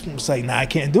was like, nah, I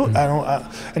can't do it.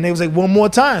 And they was like, one more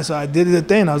time. So I did it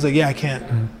again. I was like, yeah, I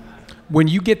can't. When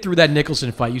you get through that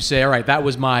Nicholson fight, you say, all right, that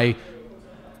was my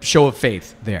show of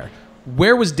faith there.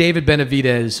 Where was David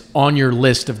Benavidez on your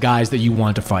list of guys that you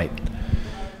wanted to fight?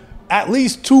 at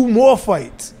least 2 more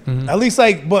fights. At least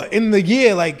but in the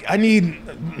year, I need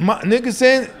niggas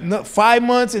saying 5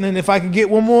 months, and then if I can get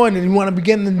 1 more, and then you want to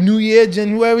begin the new year,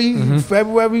 January,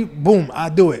 February, boom, I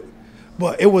do it.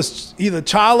 But it was either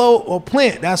Charlo or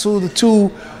Plant. That's who the 2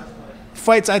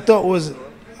 fights I thought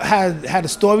had a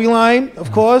storyline,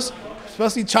 of course.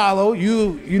 Especially Charlo.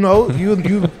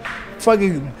 You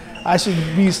fucking. I should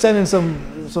be sending some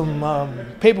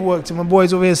paperwork to my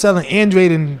boys over here selling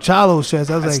Android and Charlo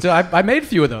shirts. I was I made a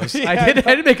few of those. Yeah,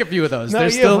 I did make a few of those. No,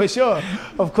 for sure,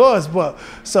 of course. But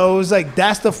so it was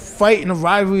that's the fight and the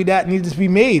rivalry that needs to be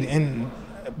made.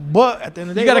 But at the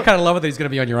end of the day, you got to kind of love it that he's going to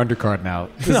be on your undercard now.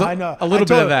 No, I know a little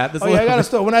bit of that. I got to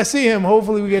start. When I see him,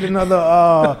 hopefully we get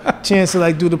another chance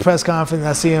to do the press conference.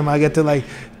 I see him, I get to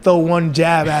throw one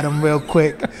jab at him real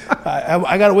quick.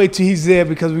 I got to wait till he's there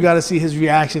because we got to see his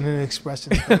reaction and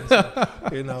expression.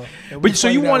 But so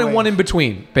you wanted one in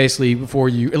between, basically, before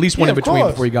you at least one in between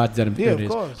before you got to that. Yeah,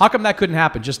 of course. How come that couldn't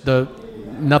happen? Just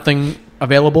nothing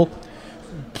available.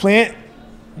 Plant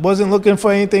wasn't looking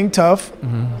for anything tough.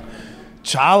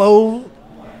 Charlo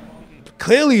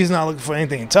clearly he's not looking for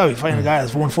anything tough. He's fighting a guy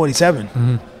that's 147,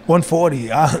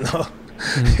 140. I don't know.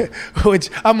 Which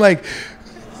I'm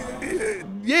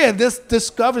this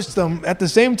discouraged them at the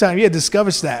same time. Yeah,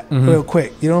 discouraged that real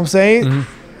quick. You know what I'm saying?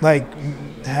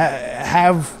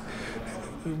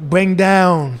 Bring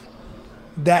down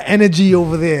that energy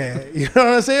over there. You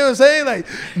know what I'm saying?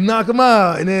 Knock him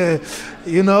out and then,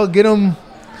 get him,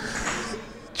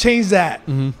 change that.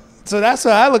 So that's how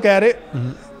I look at it.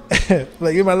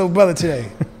 You're my little brother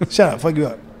today. Shut up, fuck you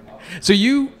up. So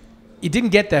you didn't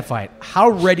get that fight. How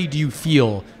ready do you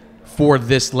feel for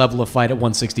this level of fight at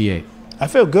 168? I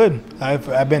feel good.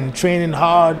 I've been training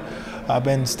hard. I've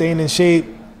been staying in shape.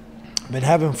 Been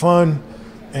having fun,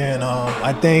 and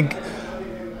I think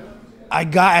I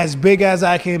got as big as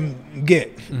I can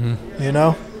get.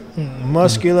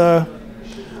 Muscular,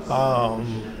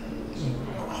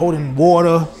 holding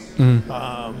water.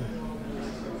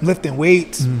 Lifting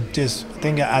weights,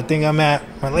 I think I'm at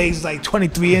my legs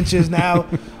 23 inches now,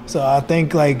 so I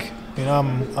think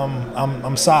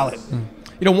I'm solid.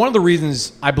 One of the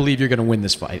reasons I believe you're going to win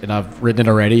this fight, and I've written it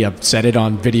already, I've said it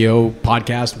on video,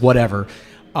 podcast, whatever.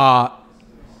 There's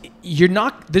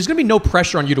going to be no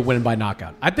pressure on you to win by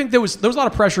knockout. I think there was a lot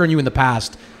of pressure on you in the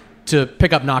past to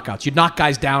pick up knockouts. You'd knock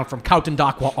guys down from Count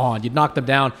Ndakwa on. You'd knock them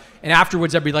down, and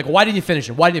afterwards everybody'd be like, why didn't you finish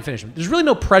him? Why didn't you finish him? There's really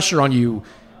no pressure on you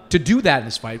to do that in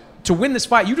this fight. To win this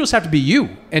fight, you just have to be you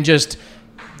and just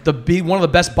be one of the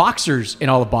best boxers in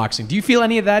all of boxing. Do you feel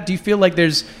any of that? Do you feel like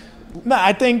there's... No,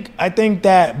 I think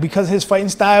that because his fighting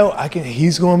style,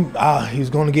 he's going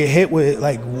to get hit with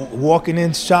walking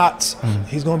in shots.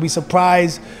 He's going to be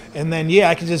surprised, and then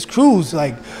I can just cruise.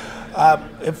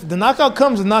 If the knockout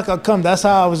comes, the knockout comes. That's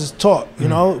how I was taught, you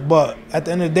know. But at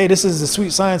the end of the day, this is the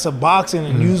sweet science of boxing,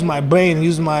 and use my brain, and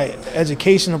use my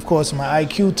education, of course, my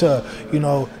IQ to,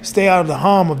 stay out of the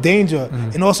harm of danger,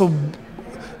 and also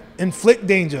inflict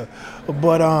danger.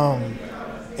 But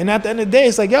and at the end of the day,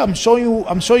 it's I'm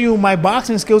showing you my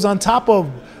boxing skills on top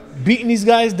of beating these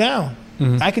guys down.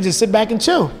 I can just sit back and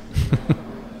chill.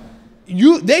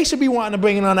 They should be wanting to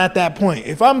bring it on at that point.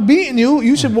 If I'm beating you,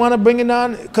 you should want to bring it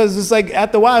on, because it's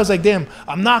after a while, it's damn,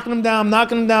 I'm knocking him down.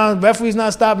 Referee's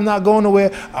not stopping, not going nowhere.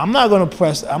 I'm not going to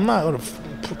press. I'm not going to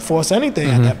force anything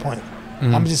at that point. I'm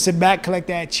going to just sit back, collect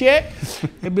that check,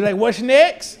 and be like, what's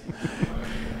next?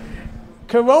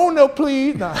 Corona,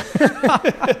 please. Nah.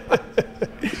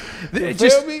 You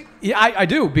feel me? Yeah, I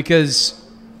do, because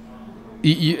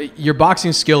your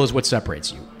boxing skill is what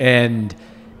separates you. And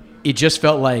it just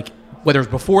felt like, whether it was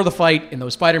before the fight, in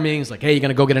those fighter meetings, hey, you're going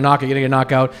to go get a knockout, you're going to get a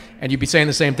knockout, and you'd be saying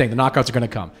the same thing. The knockouts are going to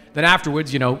come. Then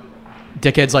afterwards,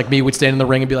 dickheads like me would stand in the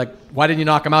ring and be like, why didn't you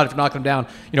knock him out if you knocked him down,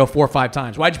 4 or 5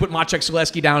 times? Why did you put Maciek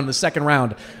Zaleski down in the second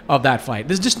round of that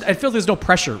fight? I feel there's no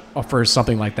pressure for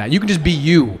something like that. You can just be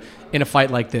you in a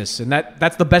fight like this, and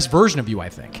that's the best version of you, I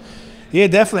think. Yeah,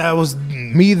 definitely. I was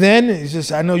me then. It's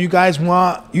just, I know you guys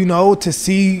want, to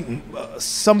see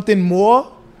something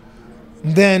more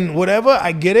than whatever.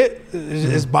 I get it.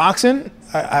 It's boxing.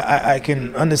 I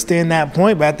can understand that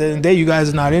point, but at the end of the day, you guys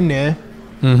are not in there.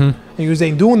 You guys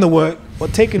ain't doing the work or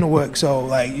taking the work.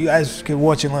 So, you guys can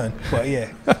watch and learn. But,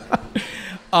 yeah.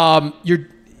 You're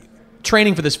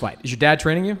training for this fight. Is your dad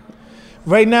training you?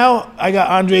 Right now, I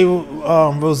got Andre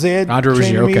Rozier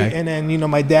training me, and then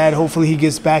my dad. Hopefully, he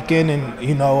gets back in and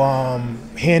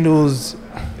handles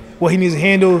what he needs to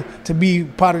handle to be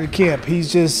part of the camp.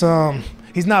 He's just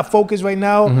he's not focused right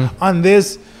now on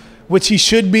this, which he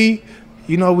should be.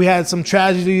 we had some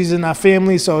tragedies in our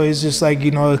family, so it's just like,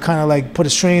 it kind of like put a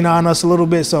strain on us a little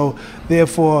bit. So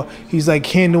therefore, he's like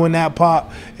handling that part.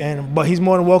 But he's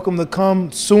more than welcome to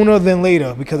come sooner than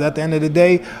later, because at the end of the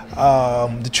day,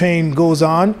 the train goes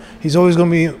on. He's always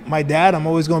going to be my dad. I'm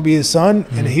always going to be his son,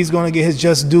 and he's going to get his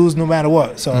just dues no matter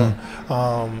what. So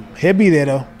he'll be there,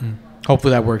 though.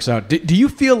 Hopefully that works out. Do you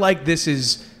feel like this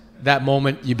is that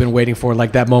moment you've been waiting for,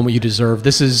 like that moment you deserve?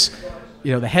 This is,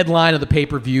 the headline of the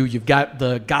pay-per-view. You've got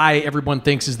the guy everyone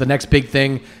thinks is the next big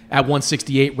thing at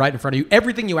 168 right in front of you.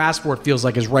 Everything you asked for, it feels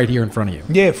like, is right here in front of you.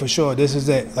 Yeah, for sure. This is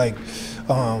it. Like,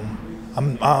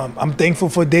 I'm thankful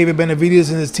for David Benavidez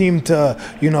and his team to,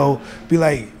 be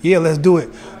like, yeah, let's do it.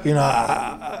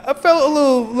 I felt a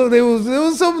little there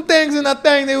was some things in that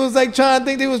thing they was like trying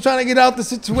to get out the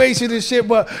situation and shit,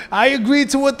 but I agreed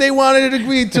to what they wanted to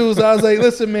agree to. So I was like,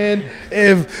 listen, man,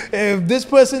 if this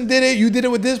person did it, you did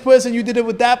it with this person, you did it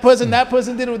with that person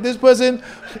did it with this person,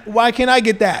 why can't I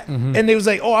get that? And they was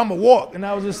like, oh, I'm a walk. And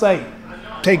I was just like,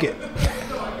 take it.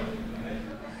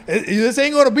 This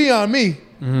ain't gonna be on me.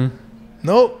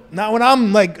 Nope, not when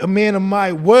I'm like a man of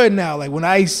my word now. Like when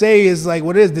I say is like,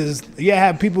 what is this? Yeah, I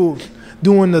have people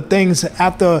doing the things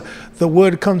after the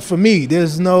word comes for me.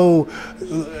 There's no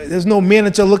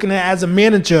manager looking at it as a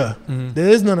manager. There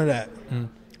is none of that. And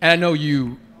I know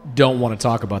you don't want to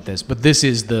talk about this, but this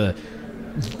is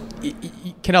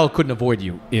Canelo couldn't avoid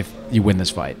you if you win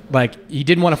this fight. Like, he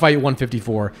didn't want to fight you at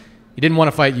 154. He didn't want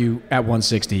to fight you at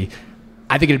 160.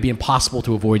 I think it'd be impossible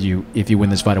to avoid you if you win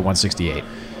this fight at 168.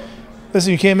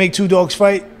 Listen, you can't make two dogs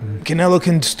fight. Canelo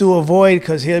can still avoid,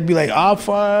 because he'll be like, I'll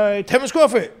fight Terence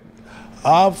Crawford.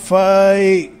 I'll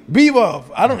fight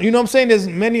Bivol. You know what I'm saying? There's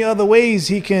many other ways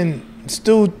he can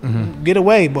still get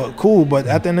away, but cool. But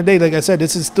at the end of the day, like I said,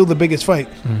 this is still the biggest fight.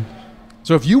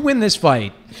 So if you win this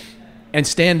fight and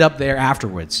stand up there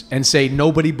afterwards and say,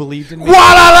 nobody believed in me.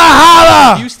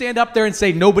 If you stand up there and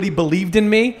say, nobody believed in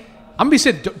me, I'm going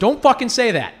to be saying, don't fucking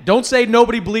say that. Don't say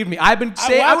nobody believed me. I've been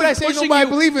saying, why would I say nobody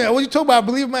believed me? What are you talking about? I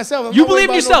believe in myself. You believe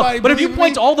in yourself. But if you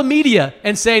point to all the media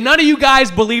and say, none of you guys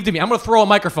believed in me, I'm going to throw a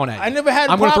microphone at you. I never had.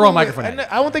 I'm going to throw a microphone at you.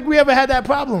 I don't think we ever had that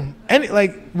problem.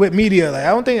 With media, I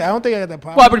don't think I had that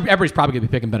problem. Well, everybody's probably going to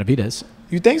be picking Benavidez.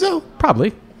 You think so?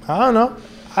 Probably. I don't know.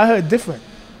 I heard different.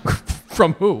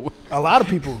 From who? A lot of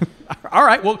people. All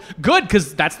right, well, good,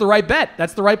 because that's the right bet.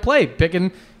 That's the right play.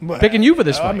 Picking you for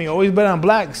this fight. I mean, always bet on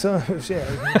black. So shit.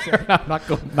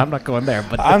 I'm not going there.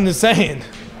 But I'm just saying.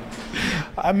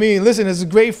 I mean, listen, it's a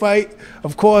great fight.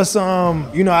 Of course,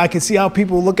 I can see how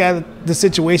people look at the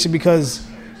situation, because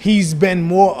he's been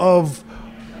more of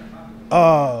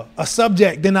a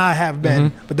subject than I have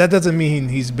been. But that doesn't mean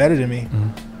he's better than me.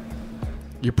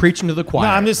 You're preaching to the choir.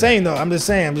 No, I'm just saying, though. I'm just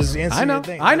answering I know. the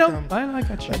thing. I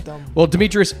got you. Well,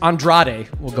 Demetrius Andrade,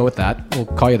 we'll go with that. We'll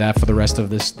call you that for the rest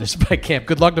of this fight camp.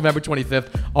 Good luck November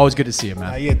 25th. Always good to see you,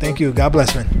 man. Yeah, thank you. God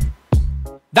bless, man.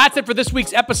 That's it for this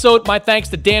week's episode. My thanks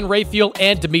to Dan Rayfield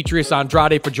and Demetrius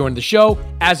Andrade for joining the show.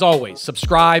 As always,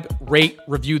 subscribe, rate,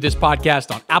 review this podcast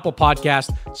on Apple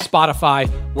Podcasts, Spotify,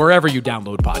 wherever you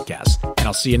download podcasts. And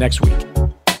I'll see you next week.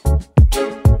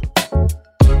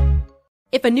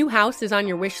 If a new house is on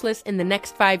your wish list in the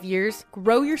next 5 years,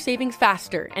 grow your savings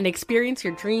faster and experience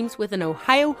your dreams with an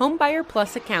Ohio Homebuyer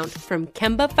Plus account from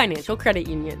Kemba Financial Credit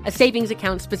Union. A savings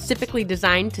account specifically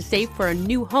designed to save for a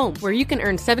new home, where you can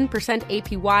earn 7%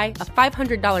 APY,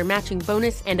 a $500 matching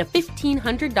bonus, and a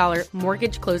 $1,500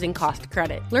 mortgage closing cost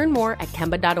credit. Learn more at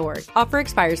Kemba.org. Offer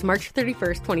expires March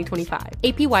 31st, 2025.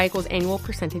 APY equals annual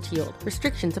percentage yield.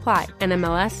 Restrictions apply.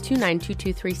 NMLS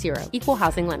 292230. Equal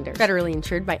housing lender. Federally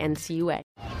insured by NCUA.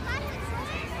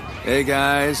 Hey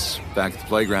guys, back at the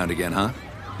playground again, huh?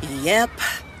 Yep.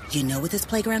 You know what this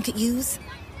playground could use?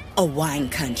 A wine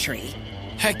country.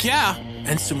 Heck yeah,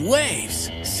 and some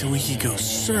waves so we could go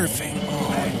surfing.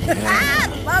 Oh,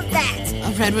 yeah. Love that.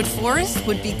 A redwood forest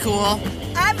would be cool.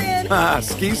 I'm in.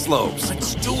 Ski slopes.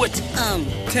 Let's do it.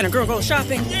 Can a girl go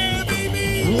shopping? Yeah,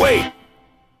 baby. Wait.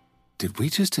 Did we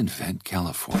just invent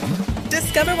California?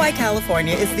 Discover why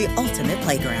California is the ultimate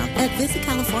playground at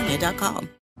visitcalifornia.com.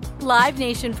 Live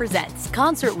Nation presents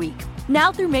Concert Week.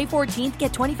 Now through May 14th,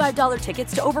 get $25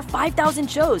 tickets to over 5,000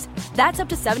 shows. That's up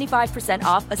to 75%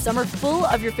 off a summer full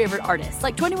of your favorite artists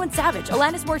like 21 Savage,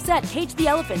 Alanis Morissette, Cage the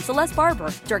Elephant, Celeste Barber,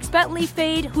 Dierks Bentley,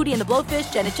 Fade, Hootie and the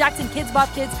Blowfish, Janet Jackson, Kids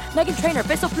Bop Kids, Meghan Trainor,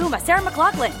 Peso Pluma, Sarah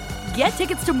McLachlan. Get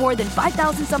tickets to more than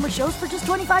 5,000 summer shows for just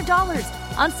 $25.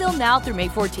 Until now through May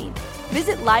 14th.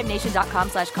 Visit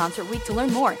LiveNation.com/Concert Week to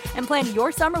learn more and plan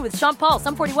your summer with Sean Paul,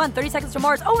 Sum 41, 30 Seconds to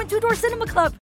Mars, and Two Door Cinema Club.